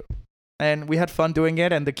cute. And we had fun doing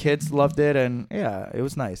it, and the kids loved it, and yeah, it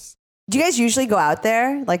was nice. Do you guys usually go out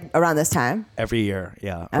there, like, around this time? Every year,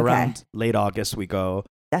 yeah. Okay. Around late August, we go.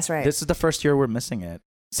 That's right. This is the first year we're missing it.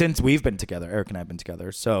 Since we've been together, Eric and I have been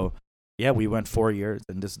together. So, yeah, we went 4 years,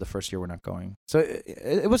 and this is the first year we're not going. So,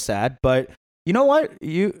 it was sad, but you know what?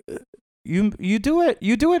 You do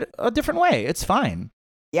it a different way. It's fine.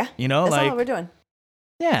 Yeah. That's like, all we're doing.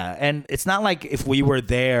 Yeah, and it's not like if we were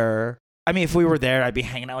there I mean, if we were there, I'd be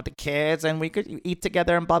hanging out with the kids and we could eat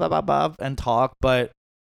together and blah, blah, blah, blah, and talk. But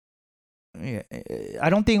yeah,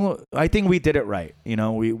 I think we did it right. You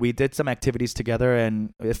know, we did some activities together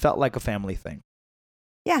and it felt like a family thing.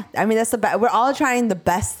 Yeah. I mean, that's the best. We're all trying the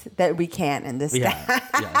best that we can in this. Yeah.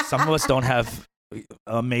 Some of us don't have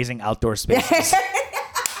amazing outdoor spaces.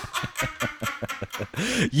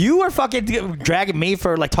 You were fucking dragging me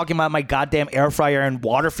for like talking about my goddamn air fryer and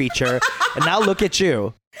water feature. And now look at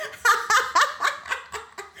you.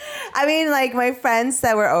 I mean, like my friends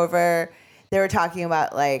that were over, they were talking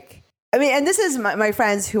about like, I mean, and this is my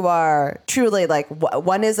friends who are truly like,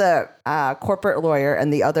 one is a corporate lawyer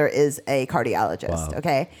and the other is a cardiologist. Wow.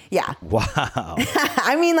 Okay. Yeah. Wow.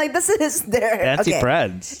 I mean, like this is their fancy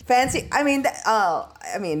friends. Fancy. I mean,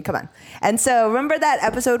 come on. And so remember that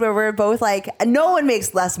episode where we're both like, no one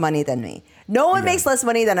makes less money than me. No one makes less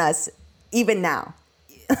money than us, even now.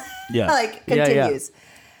 Yeah. Like continues.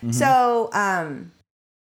 Yeah. Mm-hmm. So,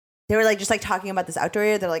 they were like, just like talking about this outdoor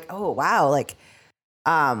area. They're like, oh, wow. Like,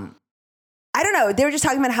 I don't know. They were just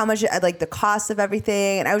talking about how much, like, the cost of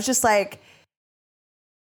everything. And I was just like,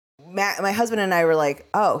 my husband and I were like,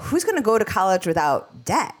 oh, who's going to go to college without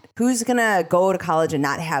debt? Who's going to go to college and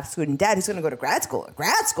not have student debt? Who's going to go to grad school?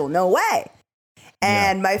 Grad school? No way.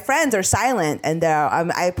 And my friends are silent. And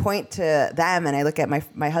I point to them and I look at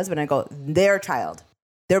my husband and I go, their child.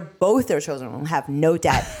 Both their children will have no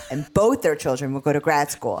debt and both their children will go to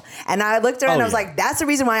grad school. And I looked around and I was like, that's the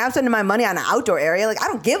reason why I'm spending my money on an outdoor area. Like, I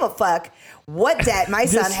don't give a fuck what debt my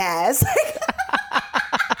son has.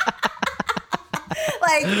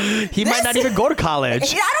 Like, he might not even go to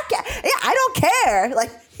college. Yeah, I don't care. Yeah, I don't care.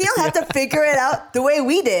 Like, he'll have to figure it out the way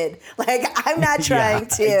we did. Like, I'm not trying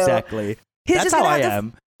to. Exactly. That's how I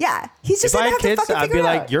am. Yeah. He's just if I gonna had have kids, to I'd be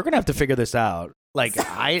like, you're gonna have to figure this out. Like,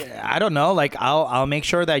 I don't know. Like, I'll make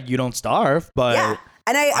sure that you don't starve, but yeah.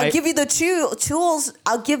 And I give you the tools.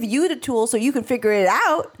 I'll give you the tools so you can figure it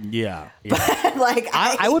out. Yeah. But like,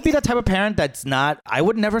 I would be the type of parent that's not. I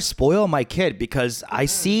would never spoil my kid because I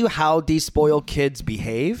see how these spoiled kids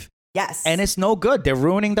behave. Yes. And it's no good. They're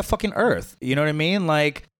ruining the fucking earth. You know what I mean?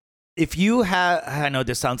 Like, if you have, I know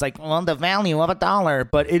this sounds like, well, the value of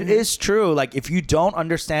 $1, but it is true. Like, if you don't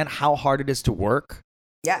understand how hard it is to work.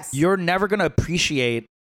 Yes. You're never going to appreciate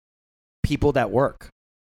people that work.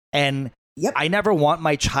 And I never want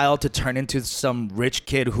my child to turn into some rich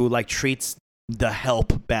kid who like treats the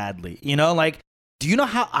help badly. You know, like, do you know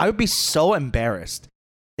how I would be so embarrassed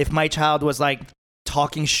if my child was like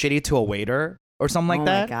talking shitty to a waiter or something like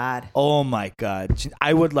that? Oh my God. Oh my God.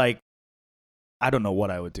 I would like, I don't know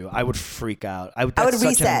what I would do. I would freak out. I would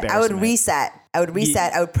reset. I would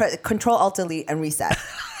reset. I would Control Alt Delete and reset.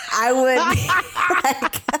 I would be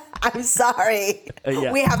like, I'm sorry.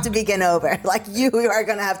 We have to begin over. Like, you are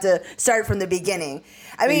going to have to start from the beginning.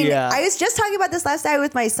 I mean, I was just talking about this last night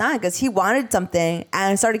with my son because he wanted something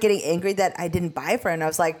and I started getting angry that I didn't buy for him. And I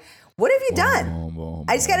was like, what have you done?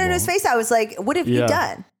 I just got into his face. I was like, what have you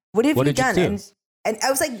done? What have you done? And I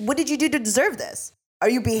was like, what did you do to deserve this? Are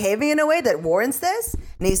you behaving in a way that warrants this?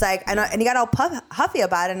 And he's like, and he got all huffy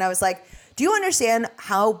about it. And I was like, do you understand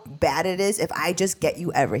how bad it is if I just get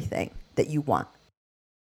you everything that you want?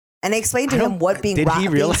 And I explained to him what being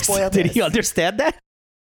spoiled Did is. he understand that?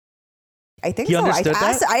 I think he so. Understood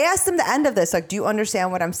that? I asked him the end of this, like, do you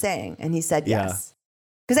understand what I'm saying? And he said yes.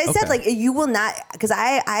 Because I said, like, you will not, because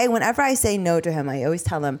I whenever I say no to him, I always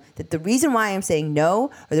tell him that the reason why I'm saying no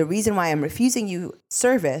or the reason why I'm refusing you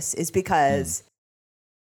service is because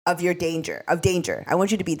of your danger. I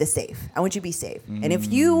want you to be safe. I want you to be safe. And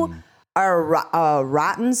if you are a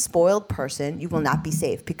rotten, spoiled person, you will not be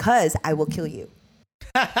safe because I will kill you.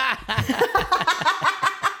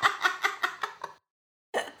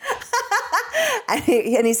 and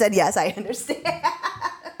he said, yes, I understand.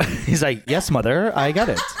 He's like, yes, mother, I get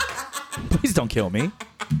it. Please don't kill me.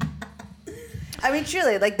 I mean,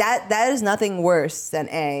 truly, like that is nothing worse than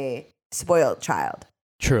a spoiled child.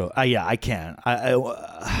 True. Yeah, I can't.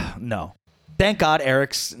 No. Thank God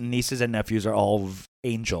Eric's nieces and nephews are all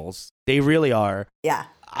angels. They really are. Yeah.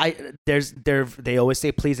 They always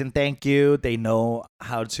say please and thank you. They know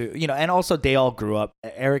how to, and also they all grew up.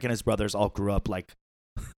 Eric and his brothers all grew up like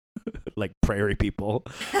prairie people.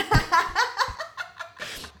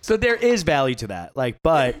 So there is value to that. Like,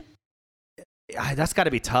 but that's got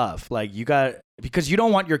to be tough. Like, because you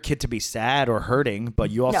don't want your kid to be sad or hurting, but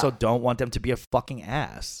you also don't want them to be a fucking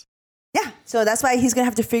ass. Yeah. So that's why he's gonna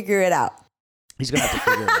have to figure it out. He's gonna have to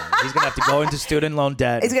figure it out. He's gonna have to go into student loan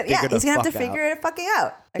debt. He's gonna have to figure it fucking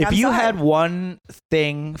out. Like, if you had one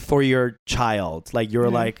thing for your child, like you're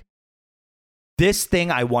like, this thing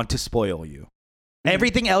I want to spoil you.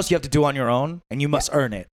 Everything else you have to do on your own, and you must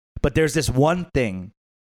earn it. but there's this one thing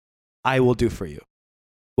I will do for you.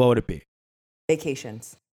 What would it be?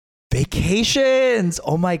 Vacations. Vacations.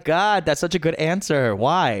 Oh my God, that's such a good answer.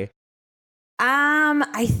 Why?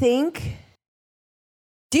 I think.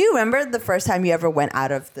 Do you remember the first time you ever went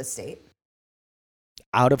out of the state?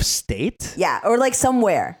 Out of state? Yeah, or like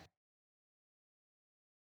somewhere.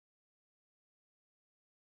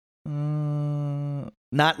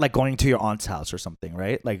 Not like going to your aunt's house or something,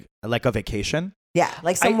 right? Like a vacation? Yeah,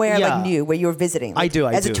 like somewhere like new where you were visiting. Like, I do.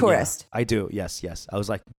 As a tourist. Yeah, I do. Yes. I was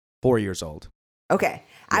like 4 years old. Okay.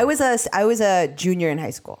 Yeah. I was a junior in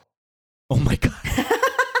high school. Oh my God.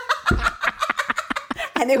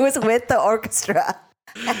 And it was with the orchestra.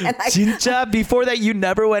 진짜? Before that you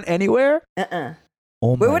never went anywhere?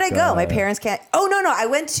 Oh my Where would I God. go? My parents can't. Oh, no. I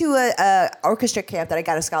went to a orchestra camp that I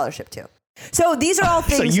got a scholarship to. So these are all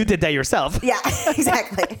things. So you did that yourself. Yeah,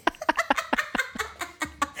 exactly.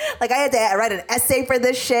 Like I had to write an essay for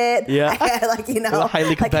this shit. Yeah. I had, like,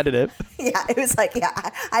 highly competitive. Like, yeah, it was like,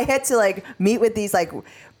 I had to like meet with these like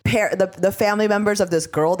the family members of this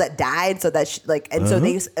girl that died. So that so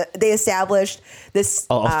they established this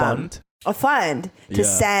a fund to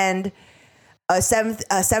send a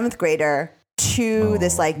seventh grader to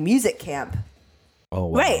this like music camp. Oh,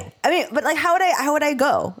 wow. Right. I mean, but like, how would I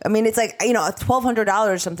go? I mean, it's like, $1,200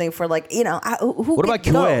 or something for like, who what about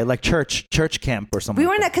교회, like church camp or something? We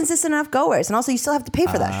weren't that consistent enough goers. And also you still have to pay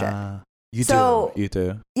for that shit. You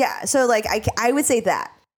do. Yeah. So like, I would say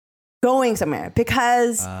that going somewhere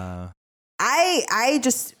because I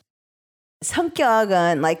just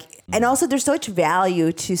성격은 like, and also there's so much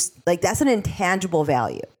value to like, that's an intangible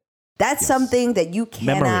value. That's something that you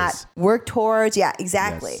cannot work towards. Yeah,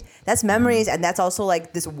 exactly. Yes. That's memories, and that's also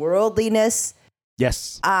like this worldliness.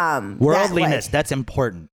 Yes. Worldliness. That's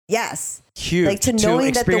important. Yes. Huge. Like to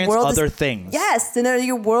knowing that the world other is, things. Yes, to know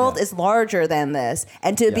your world is larger than this,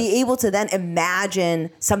 and to be able to then imagine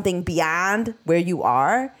something beyond where you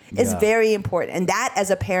are is very important. And that, as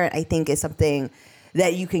a parent, I think is something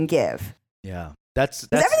that you can give. Yeah. That's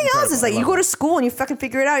everything incredible. else is like you go to school and you fucking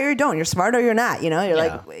figure it out or you don't. You're smart or you're not. You're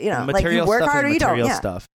like like you work hard or you don't. Yeah.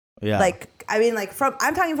 Stuff. Yeah. Like I mean, like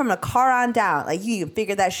I'm talking from a car on down. Like you can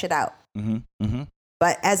figure that shit out. Mm-hmm. Mm-hmm.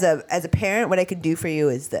 But as a parent, what I can do for you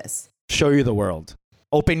is this: show you the world,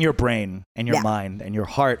 open your brain and your mind and your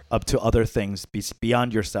heart up to other things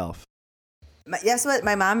beyond yourself. That's what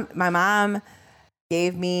my mom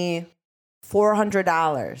gave me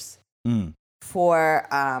 $400. For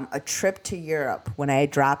a trip to Europe when I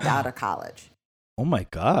dropped out of college. Oh my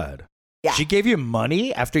God. Yeah. She gave you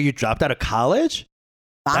money after you dropped out of college?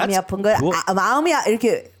 마음이 아픈 거 cool. 마음이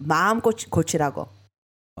이렇게 마음 고치라고.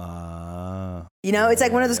 It's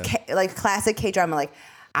like one of those like classic K-drama like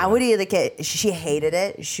아무리 like she hated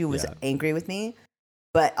it. She was angry with me.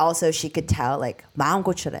 But also she could tell like 마음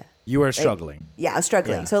고치래. You were struggling. I was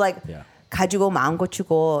struggling. Yeah. So like 가지고 마음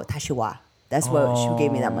고치고 다시 와. That's what she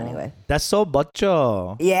gave me that money with. That's so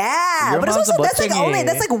macho. Yeah, but it's also that's like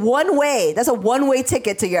one way. That's a one-way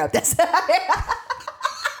ticket to Europe. That's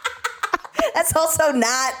also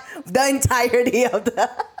not the entirety of the.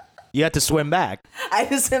 You had to swim back. I had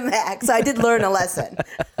to swim back, so I did learn a lesson.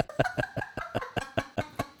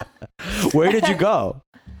 Where did you go?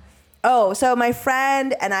 Oh, so my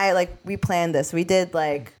friend and I we planned this. We did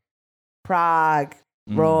like Prague,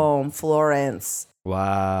 Rome, Florence.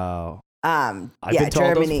 Wow. I've been to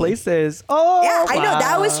Germany. all those places. Oh, yeah, I wow. know.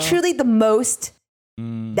 That was truly the most.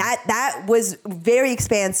 That was very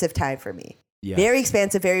expansive time for me. Yes. Very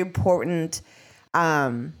expansive, very important.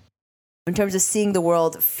 In terms of seeing the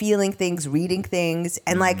world, feeling things, reading things,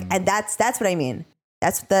 and and that's what I mean.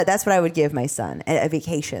 That's what I would give my son, a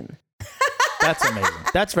vacation. That's amazing.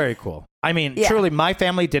 That's very cool. I mean, truly, my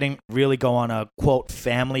family didn't really go on a quote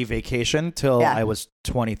family vacation till I was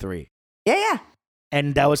 23. Yeah.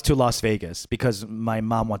 And that was to Las Vegas because my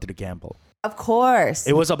mom wanted to gamble. Of course.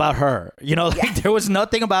 It was about her. There was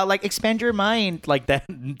nothing about expand your mind like that.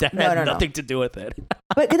 That had nothing to do with it.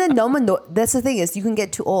 But then that's the thing is you can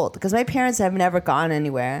get too old because my parents have never gone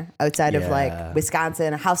anywhere outside of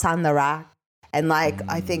Wisconsin, House on the Rock. And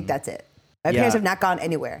I think that's it. My parents have not gone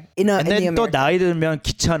anywhere. And then 또 나이 들면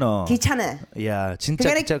귀찮아. Yeah,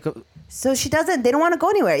 진짜. So she doesn't. They don't want to go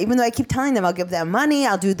anywhere. Even though I keep telling them, I'll give them money.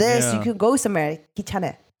 I'll do this. Yeah. You can go somewhere.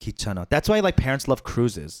 귀찮아. That's why parents love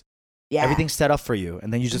cruises. Yeah. Everything's set up for you,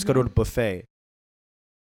 and then you just go to a buffet.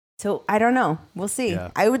 So I don't know. We'll see.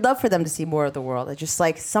 Yeah. I would love for them to see more of the world. It's just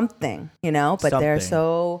something, But they're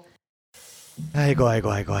so. I go.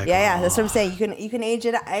 Yeah. That's what I'm saying. You can age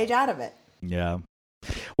out of it. Yeah.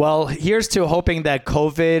 Well, here's to hoping that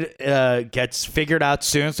COVID gets figured out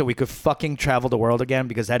soon so we could fucking travel the world again,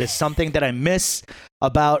 because that is something that I miss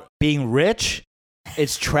about being rich.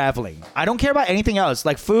 It's traveling. I don't care about anything else.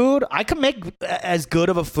 Like food, I could make as good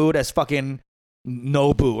of a food as fucking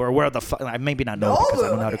Nobu or where the fuck. Maybe not Nobu because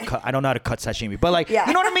I don't know how to cut sashimi. But like, you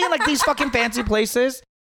know what I mean? Like these fucking fancy places.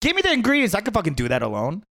 Give me the ingredients. I could fucking do that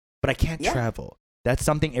alone. But I can't travel. That's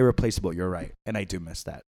something irreplaceable. You're right, and I do miss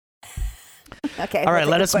that. Okay. All right,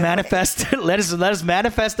 let us manifest. let us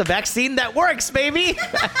manifest the vaccine that works, baby. All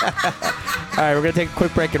right, we're gonna take a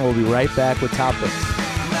quick break, and we'll be right back with topics.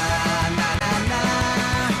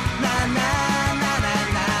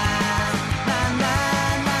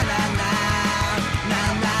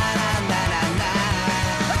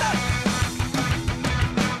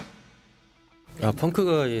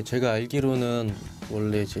 펑크가 제가 알기로는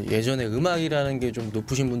원래 이제 예전에 음악이라는 게 좀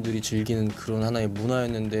높으신 분들이 즐기는 그런 하나의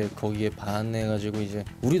문화였는데 거기에 반해가지고 이제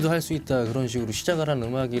우리도 할 수 있다 그런 식으로 시작을 한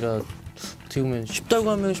음악이라 어떻게 보면 쉽다고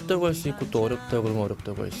하면 쉽다고 할 수 있고 또 어렵다고 하면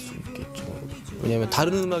어렵다고 할 수 있겠죠. 왜냐하면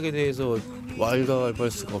다른 음악에 대해서 왈가왈부할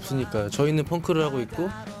수가 없으니까 저희는 펑크를 하고 있고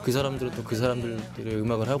그 사람들은 또 그 사람들의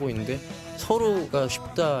음악을 하고 있는데 서로가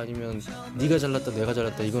쉽다 아니면 네가 잘났다 내가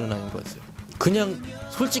잘났다 이거는 아닌 것 같아요. 그냥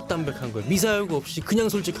솔직담백한 거예요. 미사여구 없이 그냥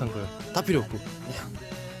솔직한 거예요. 다 필요 없고 그냥.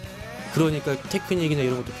 그러니까 테크닉이나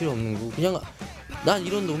이런 것도 필요 없는 거고 그냥 난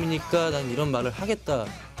이런 놈이니까 난 이런 말을 하겠다.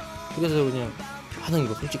 그래서 그냥 하는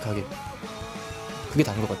거 솔직하게. 그게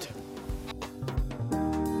다인 것 같아요.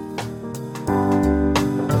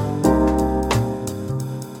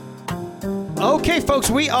 Okay,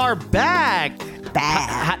 folks, we are back.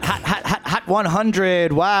 Hot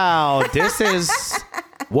 100. Wow, this is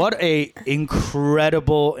what a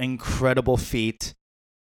incredible feat.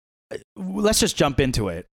 Let's just jump into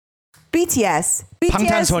it. BTS.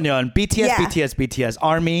 방탄소년. BTS.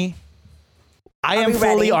 Army. I am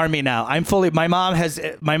fully ready? Army now. I'm fully. My mom has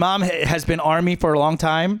been Army for a long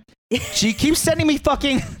time. She keeps sending me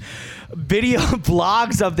fucking video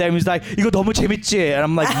vlogs of them. He's like, 이거 너무 재밌지? And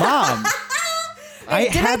I'm like, Mom, I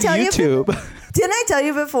have YouTube. Didn't I tell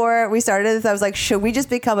you before we started this? I was like, should we just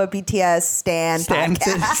become a BTS stan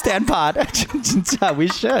podcast? Stan pod. 진짜, we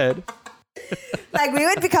should. Like we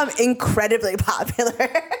would become incredibly popular.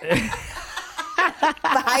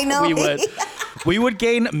 I know we would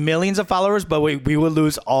gain millions of followers, but we would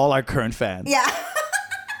lose all our current fans. Yeah.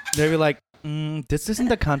 They'd be like, this isn't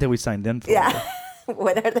the content we signed in for. Yeah.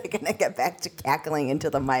 When are they going to get back to cackling into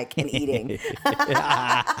the mic and eating?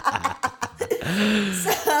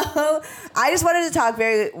 So I just wanted to talk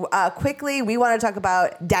very quickly. We want to talk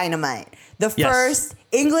about Dynamite, the first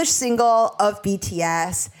English single of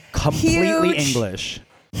BTS. Completely English.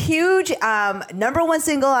 Huge number one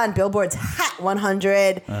single on Billboard's Hot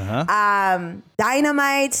 100.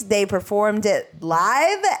 Dynamite, they performed it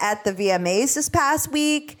live at the VMAs this past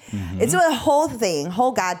week. It's a whole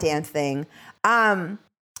goddamn thing.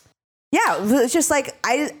 It's just like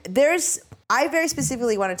I very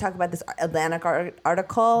specifically want to talk about this Atlantic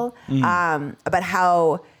article about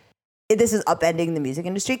how this is upending the music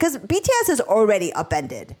industry, because BTS has already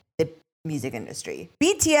upended the music industry.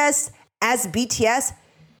 BTS as BTS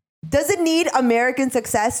doesn't need American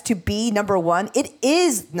success to be number one. It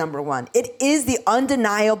is number one. It is the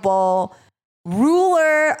undeniable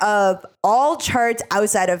ruler of all charts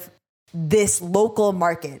outside of this local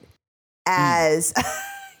market. As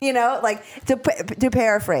like to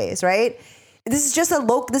paraphrase, right? This is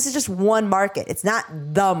just one market. It's not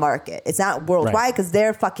the market. It's not worldwide, because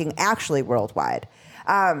they're fucking actually worldwide.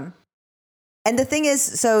 And the thing is,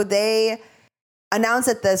 so they announced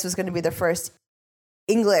that this was going to be the first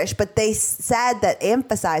English, but they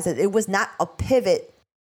emphasized that it was not a pivot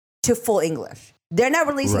to full English. They're not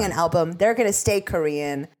releasing an album. They're going to stay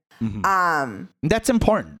Korean. That's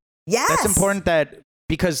important. Yes. That's important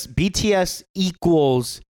because BTS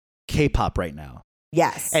equals K-pop right now.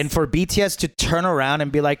 Yes. And for BTS to turn around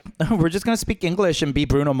and be like, we're just going to speak English and be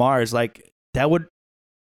Bruno Mars, like that would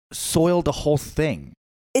soil the whole thing.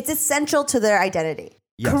 It's essential to their identity.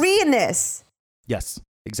 Yes. Koreanness. Yes,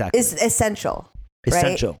 exactly. Is essential.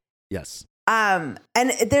 Essential. Right? Yes. And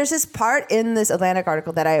there's this part in this Atlantic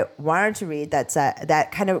article that I wanted to read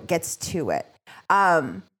that kind of gets to it.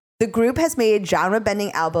 The group has made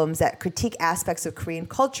genre-bending albums that critique aspects of Korean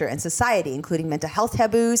culture and society, including mental health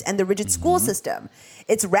taboos and the rigid school system.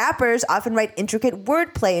 Its rappers often write intricate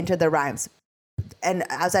wordplay into their rhymes. And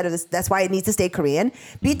outside of this, that's why it needs to stay Korean.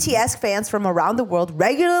 BTS fans from around the world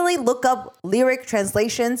regularly look up lyric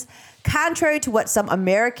translations. Contrary to what some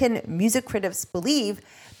American music critics believe,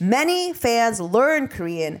 many fans learn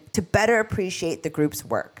Korean to better appreciate the group's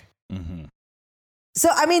work. So,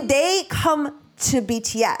 I mean, they come to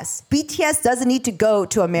BTS. BTS doesn't need to go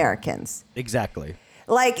to Americans. Exactly.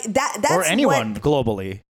 Like that's or anyone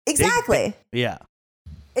globally. Exactly. Yeah.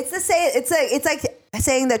 It's the same. It's like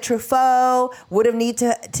saying that Truffaut would have need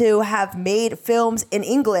to have made films in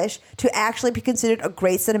English to actually be considered a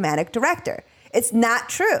great cinematic director. It's not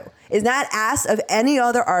true. It's not asked of any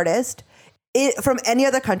other artist from any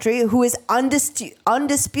other country who is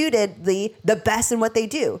undisputedly the best in what they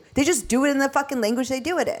do. They just do it in the fucking language they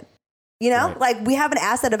do it in. You know, right. Like we haven't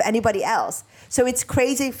asked that of anybody else. So it's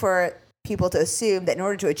crazy for people to assume that in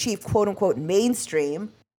order to achieve quote unquote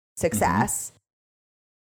mainstream success.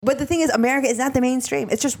 But the thing is, America is not the mainstream.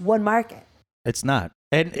 It's just one market. It's not.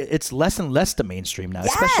 And it's less and less the mainstream now,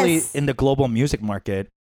 Yes. especially in the global music market.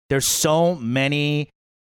 There's so many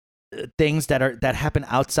things that happen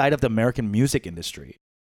outside of the American music industry.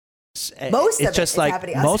 Most it's of just it like is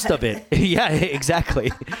happening most outside. of it. Yeah,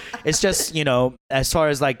 exactly. It's just, as far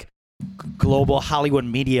as like global Hollywood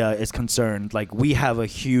media is concerned, like we have a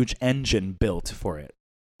huge engine built for it.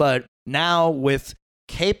 But now with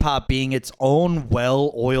K-pop being its own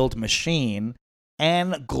well-oiled machine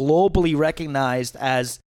and globally recognized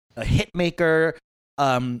as a hit maker,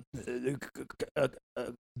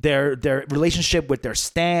 their relationship with their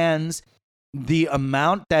stans, the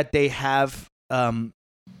amount that they have. I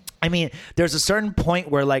mean, there's a certain point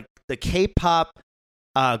where like the K-pop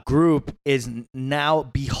group is now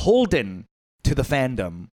beholden to the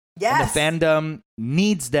fandom. Yes. And the fandom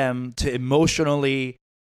needs them to emotionally,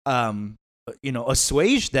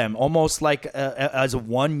 assuage them almost like as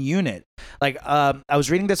one unit. Like I was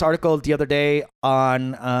reading this article the other day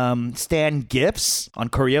on Stan Gifts on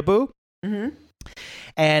Koreaboo. Mm-hmm.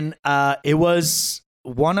 And it was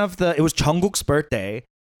Jungkook's birthday,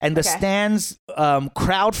 and the Stans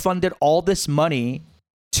crowdfunded all this money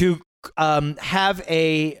to have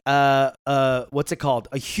a what's it called?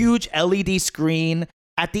 A huge LED screen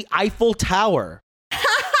at the Eiffel Tower.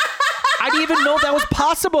 I didn't even know that was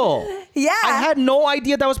possible. Yeah. I had no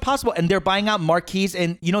idea that was possible. And they're buying out marquees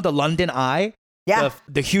in, the London Eye. Yeah.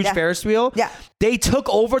 The huge Ferris wheel. Yeah. They took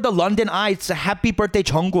over the London Eye. It's a happy birthday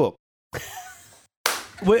Jungkook.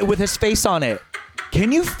 with his face on it.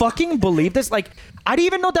 Can you fucking believe this? Like, I didn't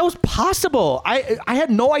even know that was possible. I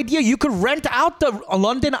had no idea you could rent out the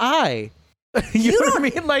London Eye. you know what I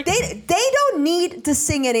mean? Like they don't need to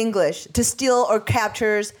sing in English to steal or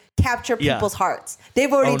capture people's hearts.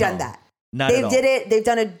 They've already done that. They did it. They've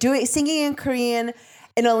done it singing in Korean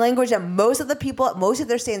in a language that most of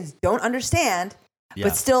their stands don't understand,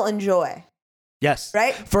 but still enjoy. Yes.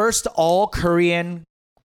 Right? First all Korean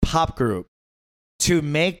pop group to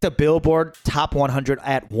make the Billboard Top 100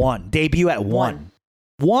 debut at one.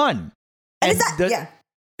 And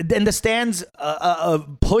then the stands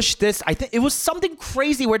pushed this. I think it was something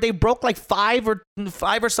crazy where they broke like five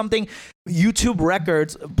or something YouTube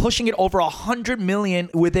records, pushing it over 100 million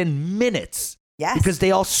within minutes. Yes. Because they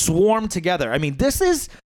all swarmed together. I mean, this is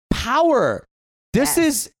power. This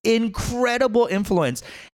is incredible influence.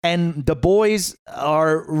 And the boys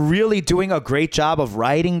are really doing a great job of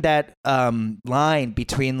riding that line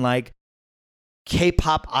between like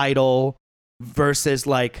K-pop idol versus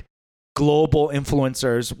like global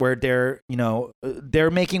influencers, where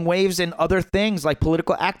they're making waves in other things like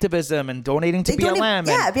political activism and donating to BLM.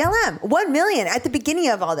 BLM. 1 million at the beginning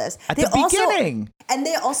of all this. Beginning. And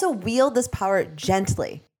they also wield this power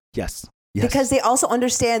gently. Yes. Because they also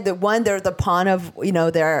understand that they're the pawn of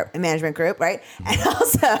their management group, right? And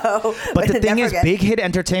also, but the thing is, Big Hit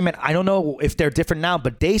Entertainment, I don't know if they're different now,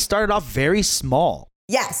 but they started off very small.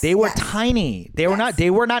 Yes, they were tiny. They were not. They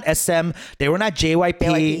were not SM. They were not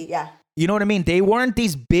JYP. Yeah, you know what I mean. They weren't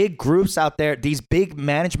these big groups out there. These big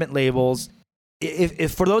management labels.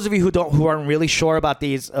 If for those of you who aren't really sure about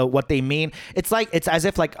these, what they mean, it's as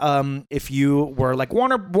if like if you were like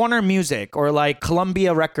Warner Music or like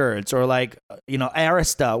Columbia Records or like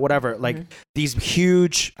Arista, whatever, like these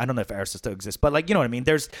huge, I don't know if Arista still exists, but like, you know what I mean,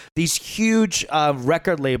 there's these huge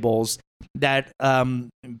record labels that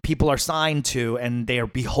people are signed to and they are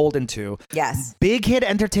beholden to. Yes. Big Hit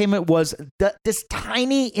Entertainment was this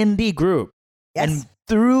tiny indie group. Yes. And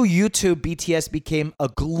through YouTube, BTS became a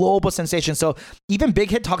global sensation. So even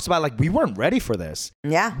Big Hit talks about like, we weren't ready for this.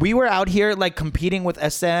 Yeah. We were out here like competing with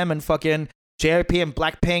SM and fucking JYP and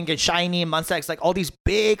Blackpink and SHINee and Monsta X, like all these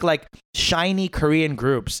big like shiny Korean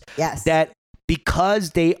groups. Yes. That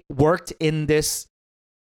because they worked in this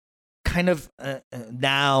kind of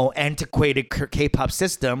now antiquated K-pop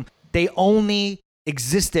system, they only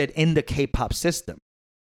existed in the K-pop system.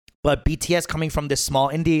 But BTS, coming from this small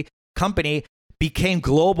indie company, became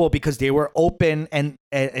global because they were open, and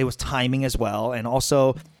it was timing as well, and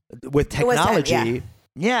also with technology.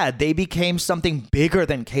 Yeah, they became something bigger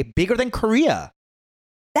than Korea.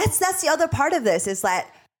 That's the other part of this is that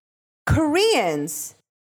Koreans.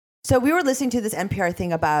 So we were listening to this NPR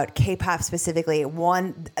thing about K-pop specifically.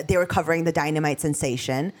 One, they were covering the Dynamite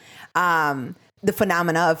sensation, the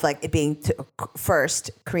phenomena of like it being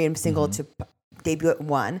first Korean single to debut at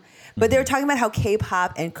one. But they were talking about how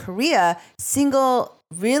K-pop and Korea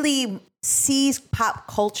really sees pop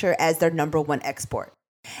culture as their number one export.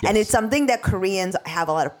 Yes. And it's something that Koreans have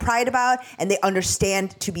a lot of pride about and they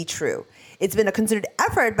understand to be true. It's been a considered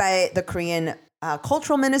effort by the Korean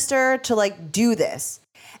cultural minister to like do this.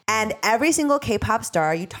 And every single K-pop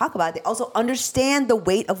star you talk about, they also understand the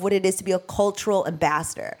weight of what it is to be a cultural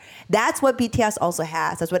ambassador. That's what BTS also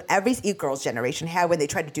has. That's what every Girls' Generation had when they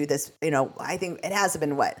tried to do this. You know, I think it has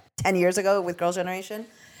been, 10 years ago with Girls' Generation?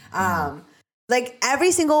 Like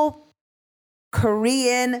every single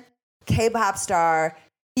Korean K-pop star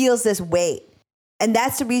feels this weight. And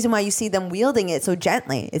that's the reason why you see them wielding it so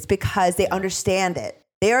gently. It's because they understand it.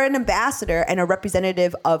 They are an ambassador and a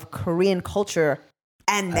representative of Korean culture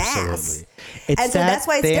and mass. And so that's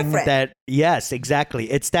why it's different. Yes,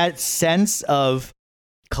 exactly. It's that sense of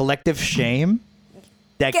collective shame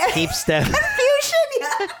that keeps them... Confusion,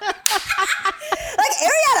 yeah. Like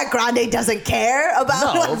Ariana Grande doesn't care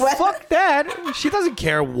about... No, fuck that. She doesn't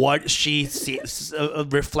care what she sees,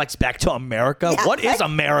 reflects back to America. Yeah, what is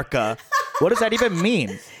America? What does that even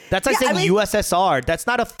mean? That's like saying USSR. That's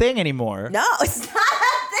not a thing anymore. No, it's not a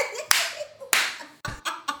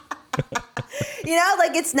thing. You know,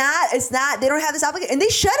 like it's not, they don't have this obligation and they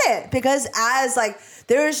shouldn't because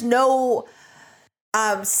there's no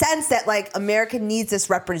sense that like America needs this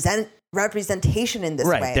representation in this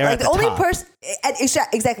way. They're like at the only person,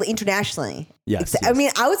 exactly, internationally. Yes. I mean,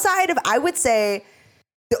 outside of, I would say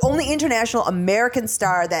the only international American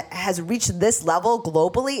star that has reached this level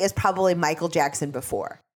globally is probably Michael Jackson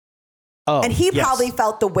before. Oh, and he probably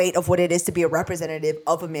felt the weight of what it is to be a representative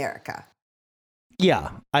of America.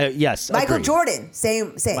 Yeah. Yes. Michael agreed. Jordan,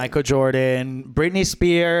 same. Michael Jordan, Britney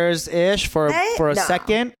Spears-ish for a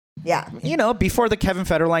second. Yeah. You know, before the Kevin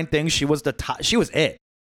Federline thing, she was the top. She was it.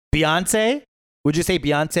 Beyonce. Would you say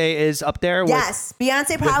Beyonce is up there? Yes,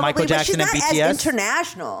 Beyonce probably. With Michael Jackson but she's not and BTS? As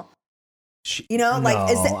international.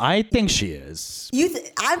 I think she is.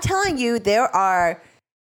 I'm telling you, there are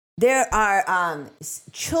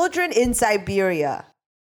children in Siberia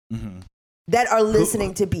that are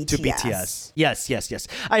listening to BTS. To BTS. Yes.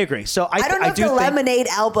 I agree. So I don't know if the Lemonade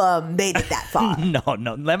album made it that far. No.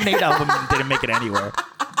 Lemonade album didn't make it anywhere.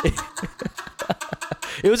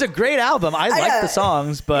 It was a great album. I liked the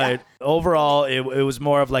songs, but overall, it was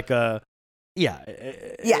more of like a...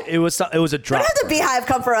 It was a drop. Don't have the Beehive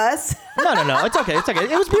come for us. No. It's okay.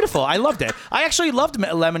 It was beautiful. I loved it. I actually loved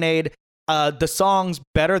Lemonade, the songs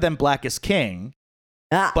better than Black is King.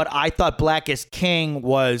 But I thought Black is King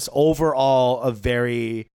was overall a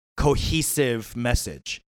very cohesive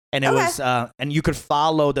message. And it was, and you could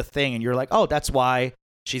follow the thing and you're like, oh, that's why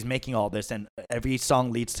she's making all this. And every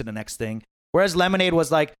song leads to the next thing. Whereas Lemonade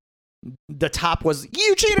was like, the top was,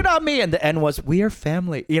 you cheated on me. And the end was, we are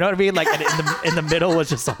family. You know what I mean? Like, and in the middle was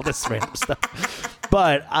just all this random stuff.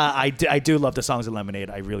 But I do love the songs in Lemonade.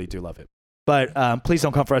 I really do love it. But please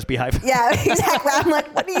don't come for us, Beehive. Yeah, exactly. I'm like,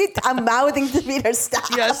 I'm mouthing to Peter, stop.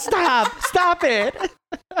 Yeah, stop it.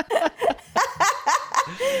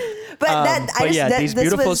 These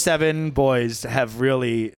beautiful 7 boys have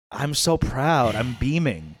really, I'm so proud. I'm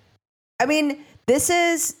beaming. I mean,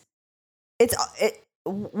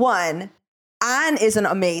 one, On is an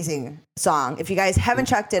amazing song. If you guys haven't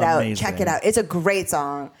checked it out, check it out. It's a great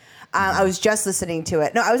song. I was just listening to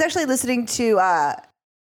it. No, I was actually listening to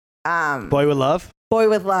Boy with Love.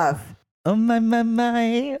 Oh my.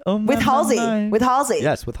 Oh my. With Halsey.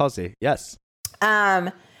 Yes, with Halsey. Yes.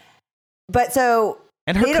 But so.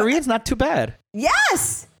 And her Korean's not too bad.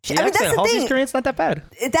 Yes. That's the Halsey's thing. Korean's not that bad.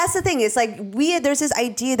 That's the thing. It's like there's this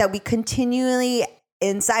idea that we continually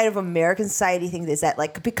inside of American society think is that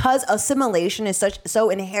like because assimilation is so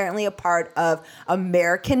inherently a part of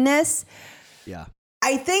Americanness. Yeah.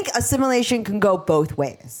 I think assimilation can go both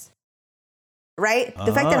ways. Right?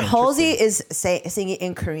 The fact that Halsey is singing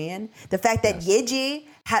in Korean, the fact that Yeji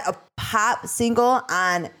had a pop single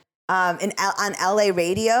on LA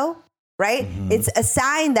radio, right? Mm-hmm. It's a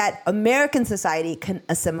sign that American society can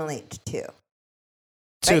assimilate too.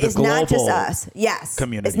 To right? the it's global not just us. Yes.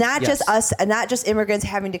 Community. It's not just us and not just immigrants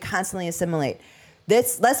having to constantly assimilate.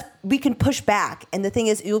 We can push back. And the thing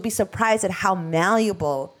is, you'll be surprised at how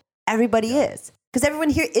malleable everybody is. Because everyone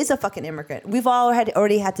here is a fucking immigrant. We've all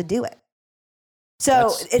already had to do it.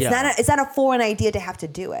 So it's not a foreign idea to have to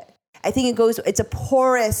do it. I think it's a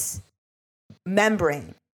porous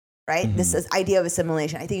membrane, right? This is idea of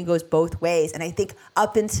assimilation. I think it goes both ways. And I think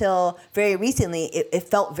up until very recently, it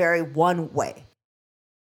felt very one way.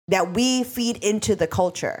 That we feed into the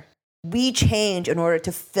culture. We change in order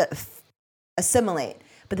to assimilate.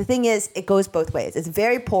 But the thing is, it goes both ways. It's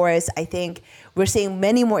very porous. I think we're seeing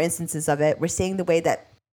many more instances of it. We're seeing the way that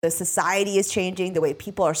the society is changing, the way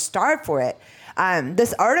people are starved for it.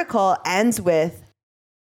 This article ends with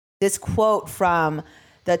this quote from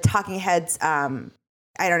the Talking Heads. I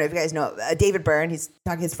don't know if you guys know David Byrne. He's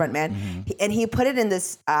Talking Heads frontman, and he put it in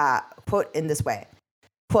this quote in this way.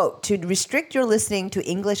 Quote, to restrict your listening to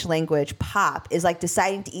English language pop is like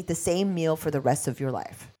deciding to eat the same meal for the rest of your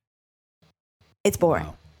life. It's boring.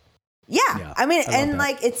 Wow. Yeah. I mean, and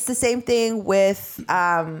like, it's the same thing with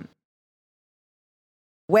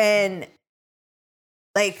when,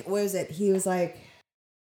 like, what was it? He was like,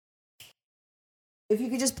 if you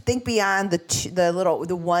could just think beyond the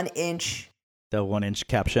 1 inch. The 1 inch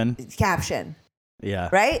caption. Yeah.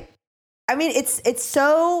 Right? I mean, it's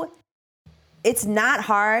not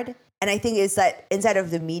hard. And I think it's that inside of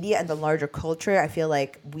the media and the larger culture, I feel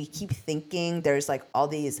like we keep thinking there's like all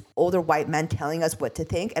these older white men telling us what to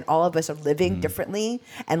think. And all of us are living differently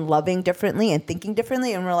and loving differently and thinking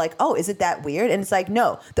differently. And we're like, oh, is it that weird? And it's like,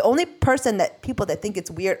 no, the only people that think it's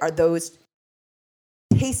weird are those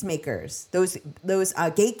tastemakers, those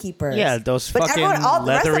gatekeepers. Yeah, those fucking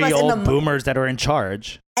leathery old boomers that are in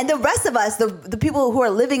charge. And the rest of us, the people who are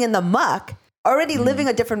living in the muck, already living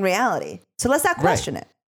a different reality. So let's not question it.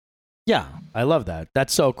 Yeah, I love that.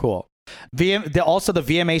 That's so cool. Also, the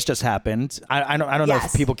VMAs just happened. I don't know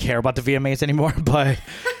if people care about the VMAs anymore, but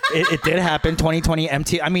it did happen. 2020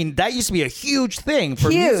 MTV. I mean, that used to be a huge thing for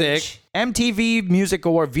music. MTV Music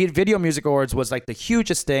Award, Video Music Awards was like the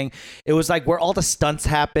hugest thing. It was like where all the stunts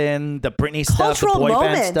happened, the Britney stuff, the boy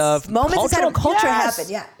band stuff. Moments inside of culture happen,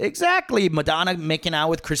 yeah. Exactly. Madonna making out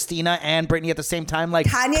with Christina and Britney at the same time. Like,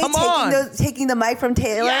 Kanye taking the mic from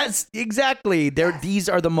Taylor. Yes, exactly. These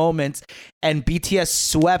are the moments. And BTS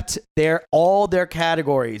swept all their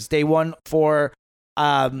categories. They won for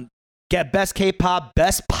get best K-pop,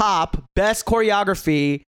 best pop, best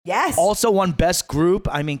choreography. Yes. Also won best group.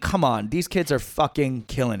 I mean, come on. These kids are fucking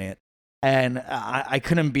killing it. And I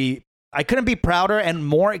couldn't be prouder and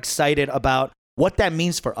more excited about what that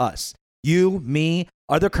means for us. You, me,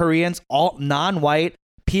 other Koreans, all non-white,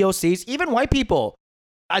 POCs, even white people.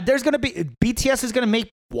 BTS is going to make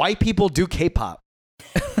white people do K-pop.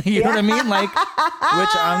 You know what I mean? Like,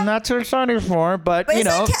 which I'm not too excited for, but you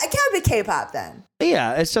know. It can't be K-pop then.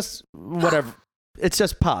 Yeah, it's just whatever. It's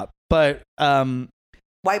just pop. But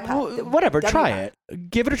white pop. Whatever, try it.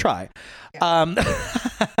 Give it a try. Yeah.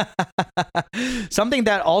 Something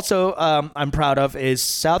that also I'm proud of is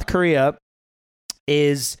South Korea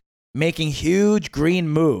is making huge green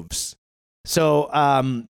moves. So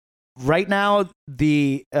right now,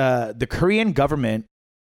 the Korean government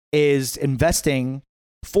is investing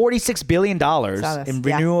 $46 billion in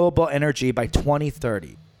renewable energy by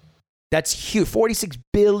 2030. That's huge. $46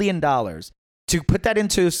 billion. To put that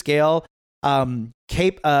into scale, not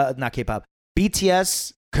K-pop,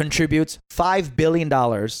 BTS contributes $5 billion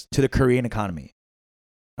to the Korean economy.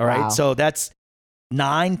 All right. Wow. So that's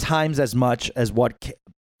 9 times as much as what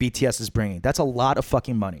BTS is bringing. That's a lot of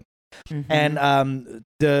fucking money. Mm-hmm. And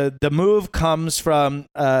the move comes from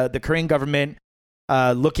the Korean government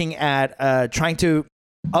looking at trying to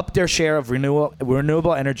up their share of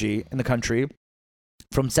renewable energy in the country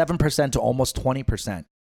from 7% to almost 20%,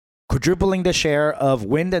 quadrupling the share of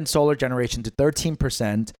wind and solar generation to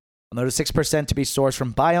 13%, another 6% to be sourced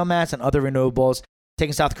from biomass and other renewables,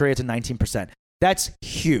 taking South Korea to 19%. That's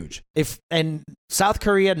huge. And South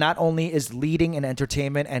Korea not only is leading in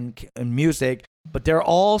entertainment and music, but they're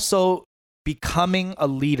also becoming a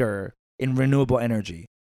leader in renewable energy.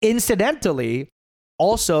 Incidentally,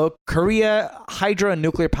 also, Korea Hydro and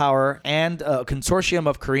Nuclear Power and a consortium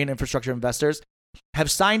of Korean infrastructure investors have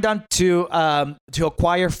signed on to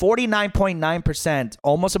acquire 49.9%,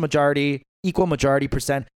 almost equal majority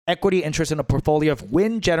percent equity interest in a portfolio of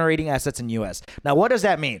wind generating assets in U.S. Now, what does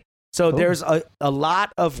that mean? So there's a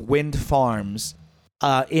lot of wind farms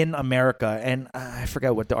in America, and I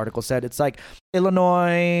forget what the article said. It's like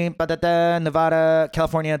Illinois, Nevada,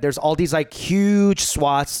 California. There's all these like huge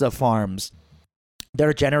swaths of farms that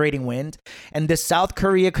are generating wind. And the South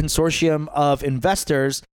Korea consortium of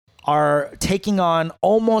investors are taking on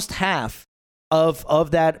almost half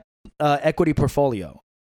of that equity portfolio.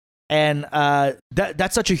 And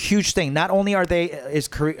that's such a huge thing. Not only is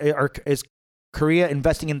Korea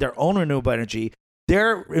investing in their own renewable energy,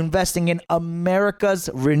 they're investing in America's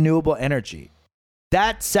renewable energy.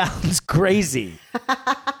 That sounds crazy.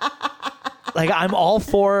 Like, I'm all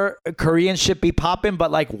for Korean shit be popping,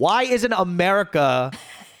 but like, why isn't America?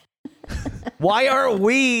 Why aren't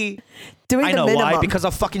we doing I the know minimum? why, because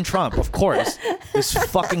of fucking Trump, of course. This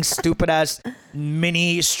fucking stupid ass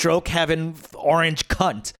mini stroke having orange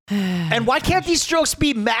cunt. And why can't these strokes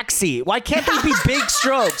be maxi? Why can't they be big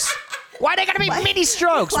strokes? Why are they gotta be mini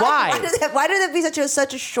strokes? Why? Why did it be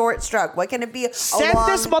such a short stroke? Why can't it be a Send long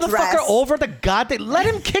this motherfucker dress? over the goddamn. Let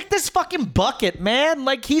him kick this fucking bucket, man.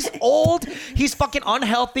 Like, he's old. He's fucking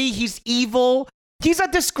unhealthy. He's evil. He's a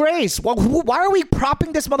disgrace. Why are we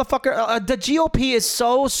propping this motherfucker? The GOP is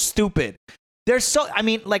so stupid. They're so. I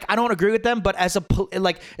mean, like, I don't agree with them, but as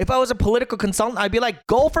if I was a political consultant, I'd be like,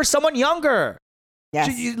 go for someone younger.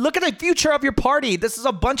 Yes. You look at the future of your party. This is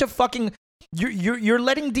a bunch of fucking. You're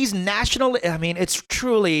letting these national. I mean, it's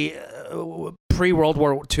truly pre-World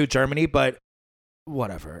War II Germany, but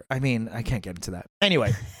whatever. I mean, I can't get into that.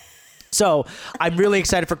 Anyway, so I'm really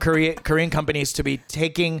excited for Korean companies to be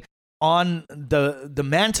taking on the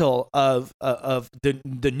mantle of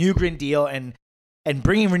the new Green Deal and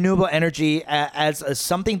bringing renewable energy as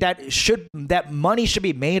something that money should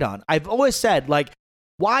be made on. I've always said, like,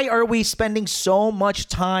 why are we spending so much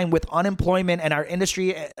time with unemployment and our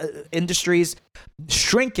industries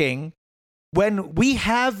shrinking when we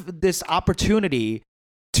have this opportunity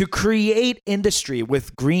to create industry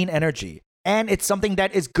with green energy? And it's something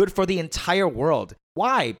that is good for the entire world.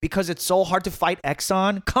 Why? Because it's so hard to fight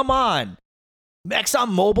Exxon? Come on. Exxon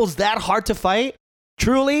Mobil's that hard to fight?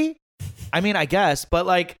 Truly? I mean, I guess, but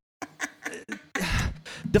like,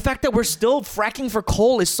 the fact that we're still fracking for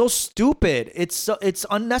coal is so stupid. It's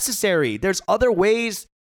unnecessary. There's other ways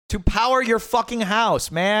to power your fucking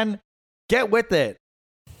house, man. Get with it.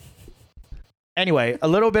 Anyway, a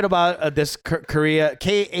little bit about this Korea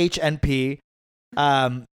KHNP,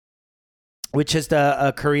 which is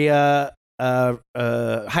the Korea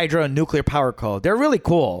Hydro and Nuclear Power Co. They're really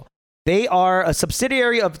cool. They are a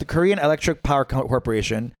subsidiary of the Korean Electric Power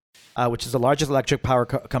Corporation, which is the largest electric power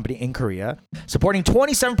company in Korea, supporting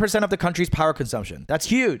 27% of the country's power consumption. That's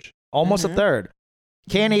huge. Almost a third.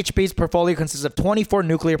 KNHP's portfolio consists of 24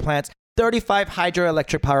 nuclear plants, 35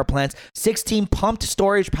 hydroelectric power plants, 16 pumped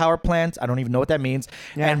storage power plants, I don't even know what that means,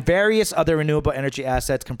 and various other renewable energy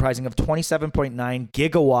assets comprising of 27.9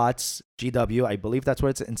 gigawatts, GW, I believe that's what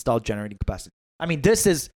it's installed generating capacity. I mean, this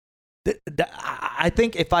is, I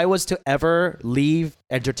think if I was to ever leave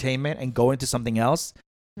entertainment and go into something else,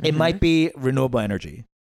 it might be renewable energy.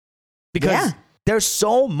 Because there's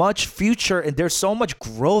so much future and there's so much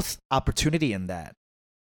growth opportunity in that.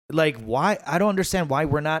 Like, why? I don't understand why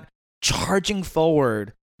we're not charging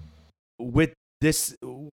forward with this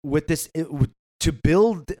to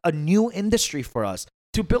build a new industry for us,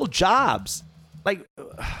 to build jobs. Like,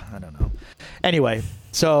 I don't know. Anyway,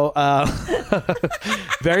 so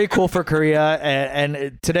very cool for Korea,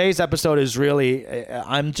 and today's episode is really,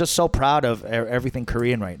 I'm just so proud of everything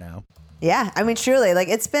Korean right now. Yeah, I mean, truly, like,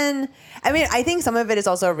 it's been, I mean, I think some of it is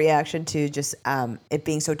also a reaction to just it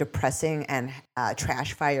being so depressing and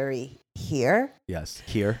trash fiery here. Yes,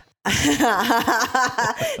 here.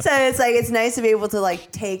 So it's like, it's nice to be able to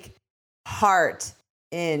like take heart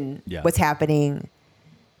in what's happening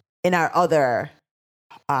in our other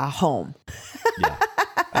home. Yeah,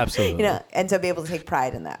 absolutely. You know, and to be able to take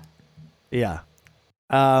pride in that. Yeah.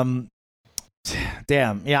 Damn.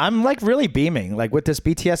 Yeah, I'm like really beaming, like with this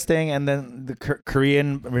BTS thing, and then the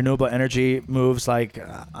Korean renewable energy moves. Like,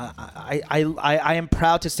 I am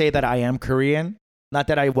proud to say that I am Korean. Not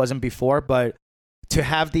that I wasn't before, but to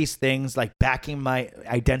have these things like backing my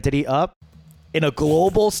identity up in a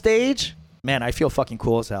global stage, man, I feel fucking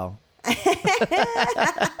cool as hell. All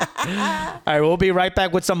right, we'll be right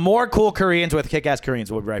back with some more cool Koreans with Kick-Ass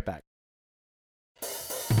Koreans. We'll be right back.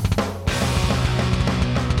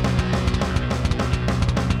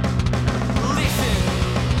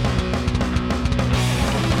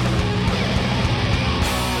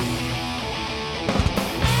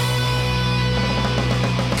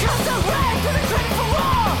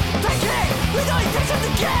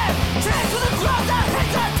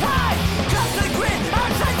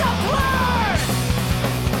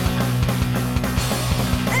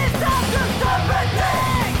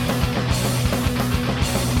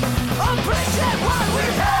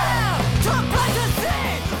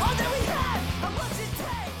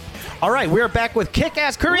 All right, we're back with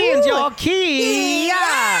Kick-Ass Koreans, y'all.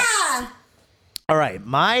 Yeah! All right,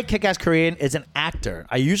 my Kick-Ass Korean is an actor.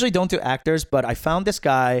 I usually don't do actors, but I found this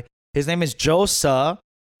guy. His name is Jo Suh.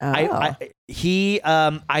 I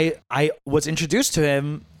was introduced to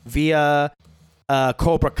him via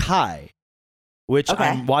Cobra Kai, which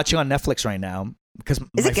I'm watching on Netflix right now because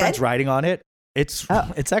my friend's writing on it.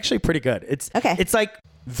 It's actually pretty good. Okay. It's like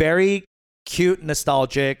very cute,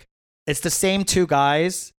 nostalgic. It's the same two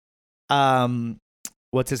guys.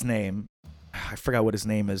 What's his name? I forgot what his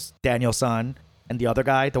name is. Daniel-san and the other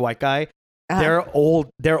guy, the white guy. They're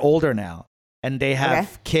older now, and they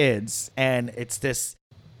have kids, and it's this,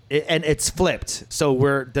 and it's flipped.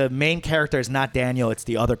 So the main character is not Daniel, it's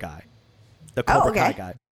the other guy, the Cobra Kai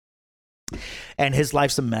guy, and his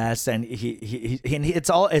life's a mess, and it's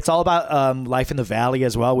all about life in the valley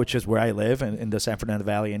as well, which is where I live in the San Fernando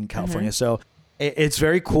Valley in California. So it's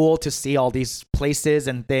very cool to see all these places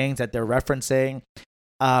and things that they're referencing.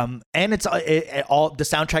 And it's all the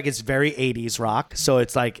soundtrack is very 80s rock, so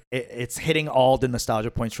it's like it's hitting all the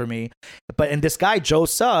nostalgia points for me. But in this guy Joe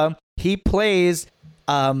Suh, he plays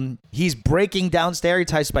he's breaking down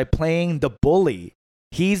stereotypes by playing the bully.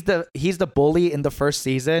 He's the bully in the first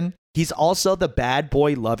season. He's also the bad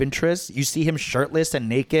boy love interest. You see him shirtless and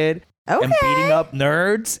naked and beating up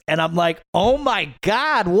nerds, and I'm like, oh my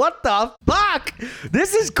god, what the fuck?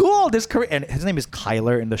 This is cool. This career, and his name is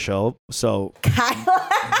Kyler in the show, so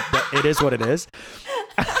Kyler, it is what it is.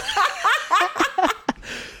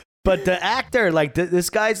 But the actor, like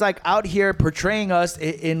this guy's like out here portraying us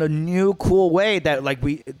in a new, cool way that like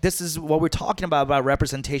this is what we're talking about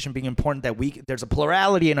representation being important, that there's a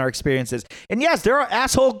plurality in our experiences. And yes, there are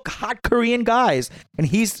asshole hot Korean guys, and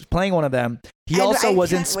he's playing one of them. He also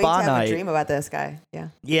was in Spa Night. I have a dream about this guy. Yeah.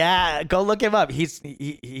 Yeah, go look him up. He's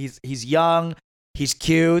young, he's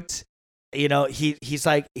cute. You know, he's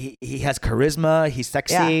like he has charisma, he's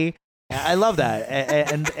sexy. Yeah. I love that,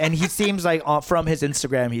 and he seems like from his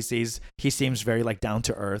Instagram, he seems very like down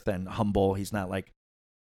to earth and humble. He's not like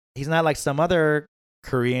some other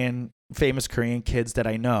famous Korean kids that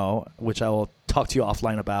I know, which I will talk to you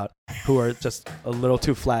offline about, who are just a little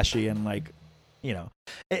too flashy and like, you know,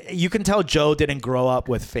 you can tell Joe didn't grow up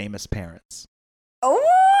with famous parents. Oh,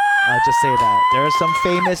 I'll just say that there are some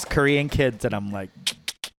famous Korean kids that I'm like,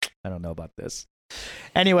 I don't know about this.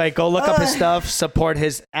 Anyway, go look up his stuff, support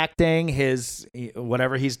his acting, his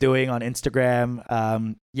whatever he's doing on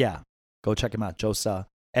Instagram. Yeah, go check him out. Joe Suh,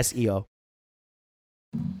 SEO.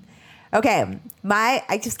 Okay,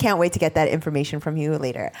 I just can't wait to get that information from you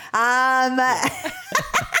later. My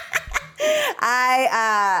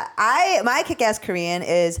kick-ass Korean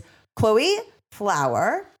is Chloe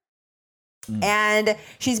Flower, and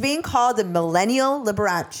she's being called the Millennial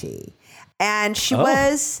Liberace. And she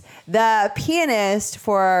was the pianist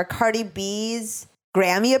for Cardi B's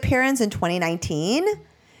Grammy appearance in 2019.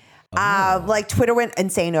 Like Twitter went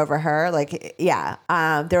insane over her. Like, yeah,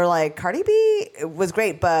 they were like, Cardi B was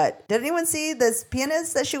great, but did anyone see this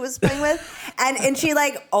pianist that she was playing with? And she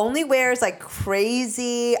like only wears like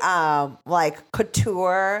crazy like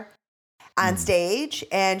couture on stage,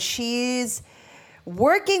 and she's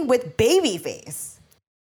working with Babyface.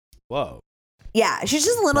 Whoa. Yeah, she's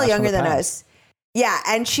just a little younger than us. Yeah,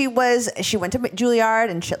 and she went to Juilliard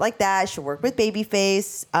and shit like that. She worked with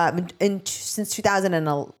Babyface since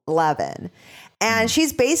 2011. And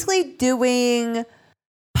she's basically doing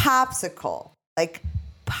popsicle, like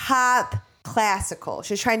pop classical.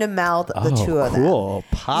 She's trying to meld the two of them. Cool.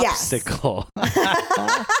 Popsicle.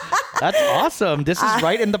 Yes. That's awesome. This is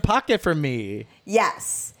right in the pocket for me.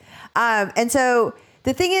 Yes. And so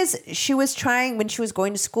the thing is, she was trying, when she was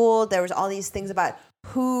going to school, there was all these things about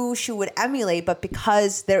who she would emulate, but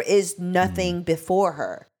because there is nothing before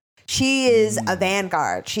her, she is a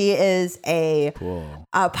vanguard. She is a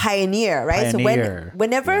pioneer, right? So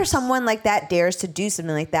whenever someone like that dares to do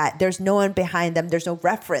something like that, there's no one behind them. There's no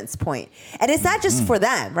reference point. And it's not just for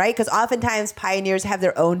them, right? Because oftentimes pioneers have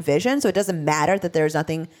their own vision, so it doesn't matter that there's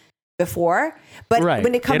nothing before. But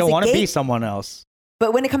when it comes they don't want to be someone else.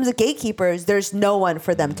 But when it comes to gatekeepers, there's no one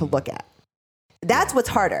for them to look at. That's what's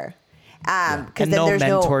harder. And then there's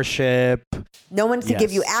mentorship. No one to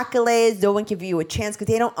give you accolades. No one give you a chance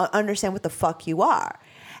because they don't understand what the fuck you are.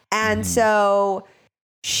 And so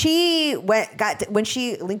she when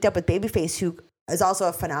she linked up with Babyface, who is also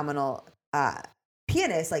a phenomenal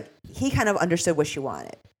pianist, like he kind of understood what she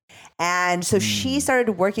wanted. And so she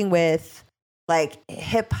started working with like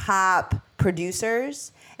hip hop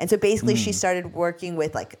producers. And so basically she started working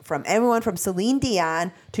with like from everyone from Celine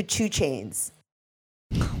Dion to 2 Chainz.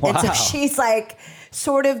 Wow. And so she's like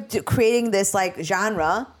sort of creating this like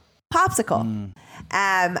genre popsicle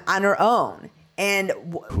on her own. And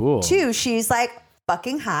two, she's like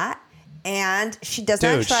fucking hot, and she does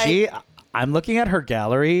not try. I'm looking at her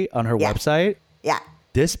gallery on her website. Yeah.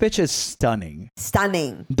 This bitch is stunning.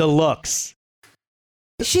 Stunning. The looks.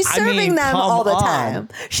 She's serving them all the time.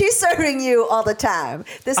 She's serving you all the time.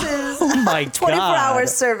 This is 24-hour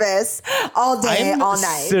service all day, all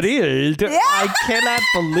night. Thrilled. Yeah. I cannot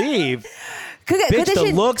believe. Bitch,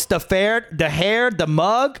 the looks, the hair, the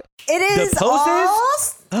mug. It is the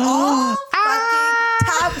poses. all fucking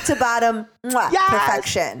top to bottom.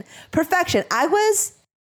 Yes. Perfection. I was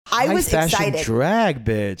excited. Drag,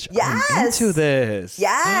 bitch. Yes. I'm into this.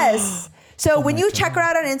 Yes. So when you check her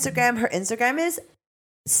out on Instagram, her Instagram is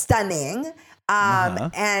stunning.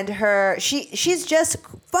 And she's just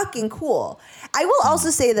fucking cool. I will also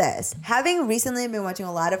say this, having recently been watching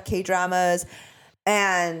a lot of K-dramas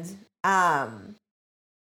and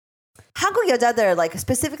한국 여자들, like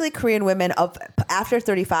specifically Korean women of after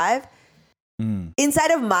 35,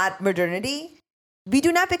 inside of modernity, we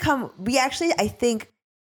actually, I think,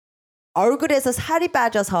 얼굴에서 살이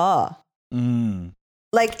빠져서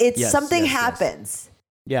like it's something happens.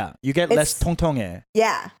 Yeah, you get less 통통해.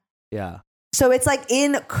 Yeah. Yeah. So it's like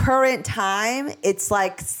in current time, it's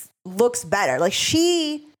like looks better. Like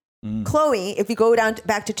Chloe, if you go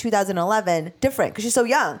back to 2011, different because she's so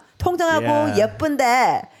young. 통통하고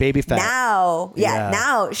예쁜데. Baby fat.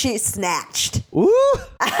 Now she's snatched. Ooh,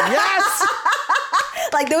 yes.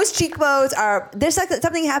 Like those cheekbones are. There's like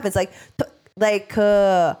something happens. Like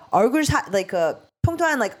얼굴 살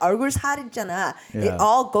통통한 like 얼굴 살 있잖아. It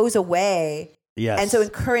all goes away. Yes. And so in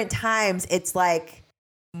current times, it's like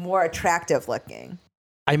more attractive looking.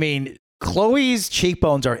 I mean, Chloe's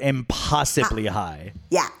cheekbones are impossibly high.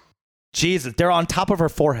 Yeah. Jesus, they're on top of her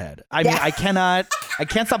forehead. I mean, I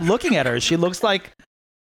can't stop looking at her. She looks like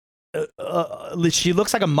a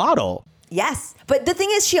model. Yes. But the thing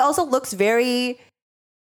is, she also looks very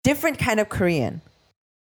different kind of Korean.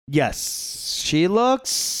 Yes. She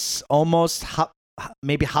looks almost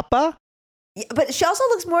maybe hapa? Yeah, but she also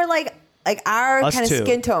looks more like our Us kind of too.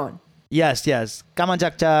 skin tone. Yes.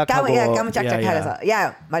 까만짝짝. 까만짝짝.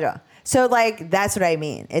 Yeah, 맞아. So like that's what I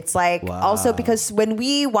mean. It's like also because when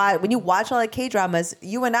you watch all the K-dramas,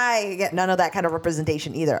 you and I get none of that kind of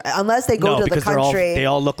representation either, unless they go to the country. They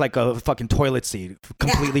all look like a fucking toilet seat,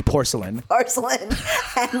 completely porcelain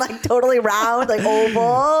and like totally round, like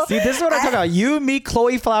oval. See, this is what I'm talking about. You, me,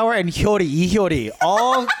 Chloe Flower, and Hyori,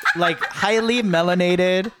 all like highly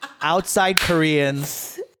melanated outside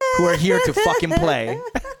Koreans who are here to fucking play.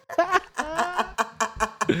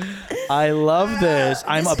 I love this.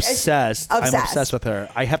 I'm obsessed. I'm obsessed with her.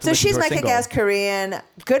 I have to. So she's my kick-ass Korean.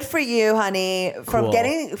 Good for you, honey. From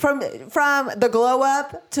getting from the glow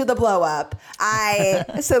up to the blow up. I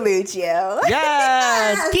salute you.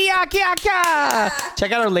 Yes. Kia, kia, kia.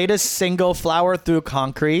 Check out her latest single, "Flower Through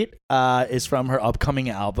Concrete." Is from her upcoming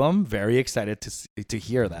album. Very excited to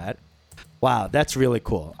hear that. Wow, that's really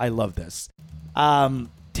cool. I love this.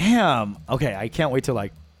 Damn. Okay, I can't wait to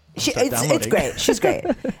like. It's great. She's great.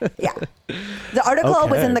 Yeah. The article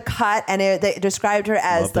was in The Cut, and they described her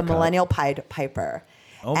as the millennial Pied Piper.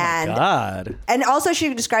 Oh my God. And also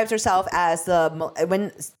she describes herself as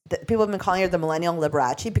people have been calling her the millennial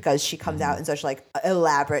Liberace because she comes out in such like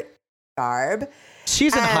elaborate garb.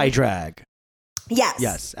 She's in high drag. Yes.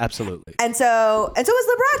 Yes, absolutely. And so is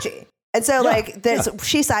Liberace. And so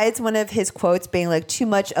she cites one of his quotes being like, too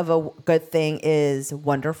much of a good thing is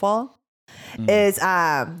wonderful.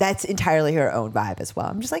 That's entirely her own vibe as well.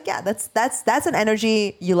 I'm just like, yeah, that's an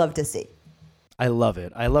energy you love to see. I love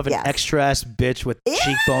it. I love an extra ass bitch with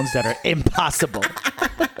cheekbones that are impossible.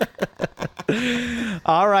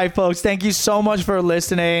 All right, folks. Thank you so much for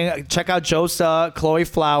listening. Check out Josa, Chloe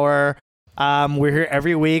Flower. We're here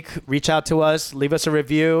every week. Reach out to us. Leave us a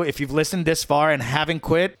review. If you've listened this far and haven't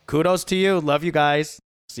quit, kudos to you. Love you guys.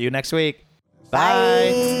 See you next week.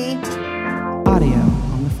 Bye.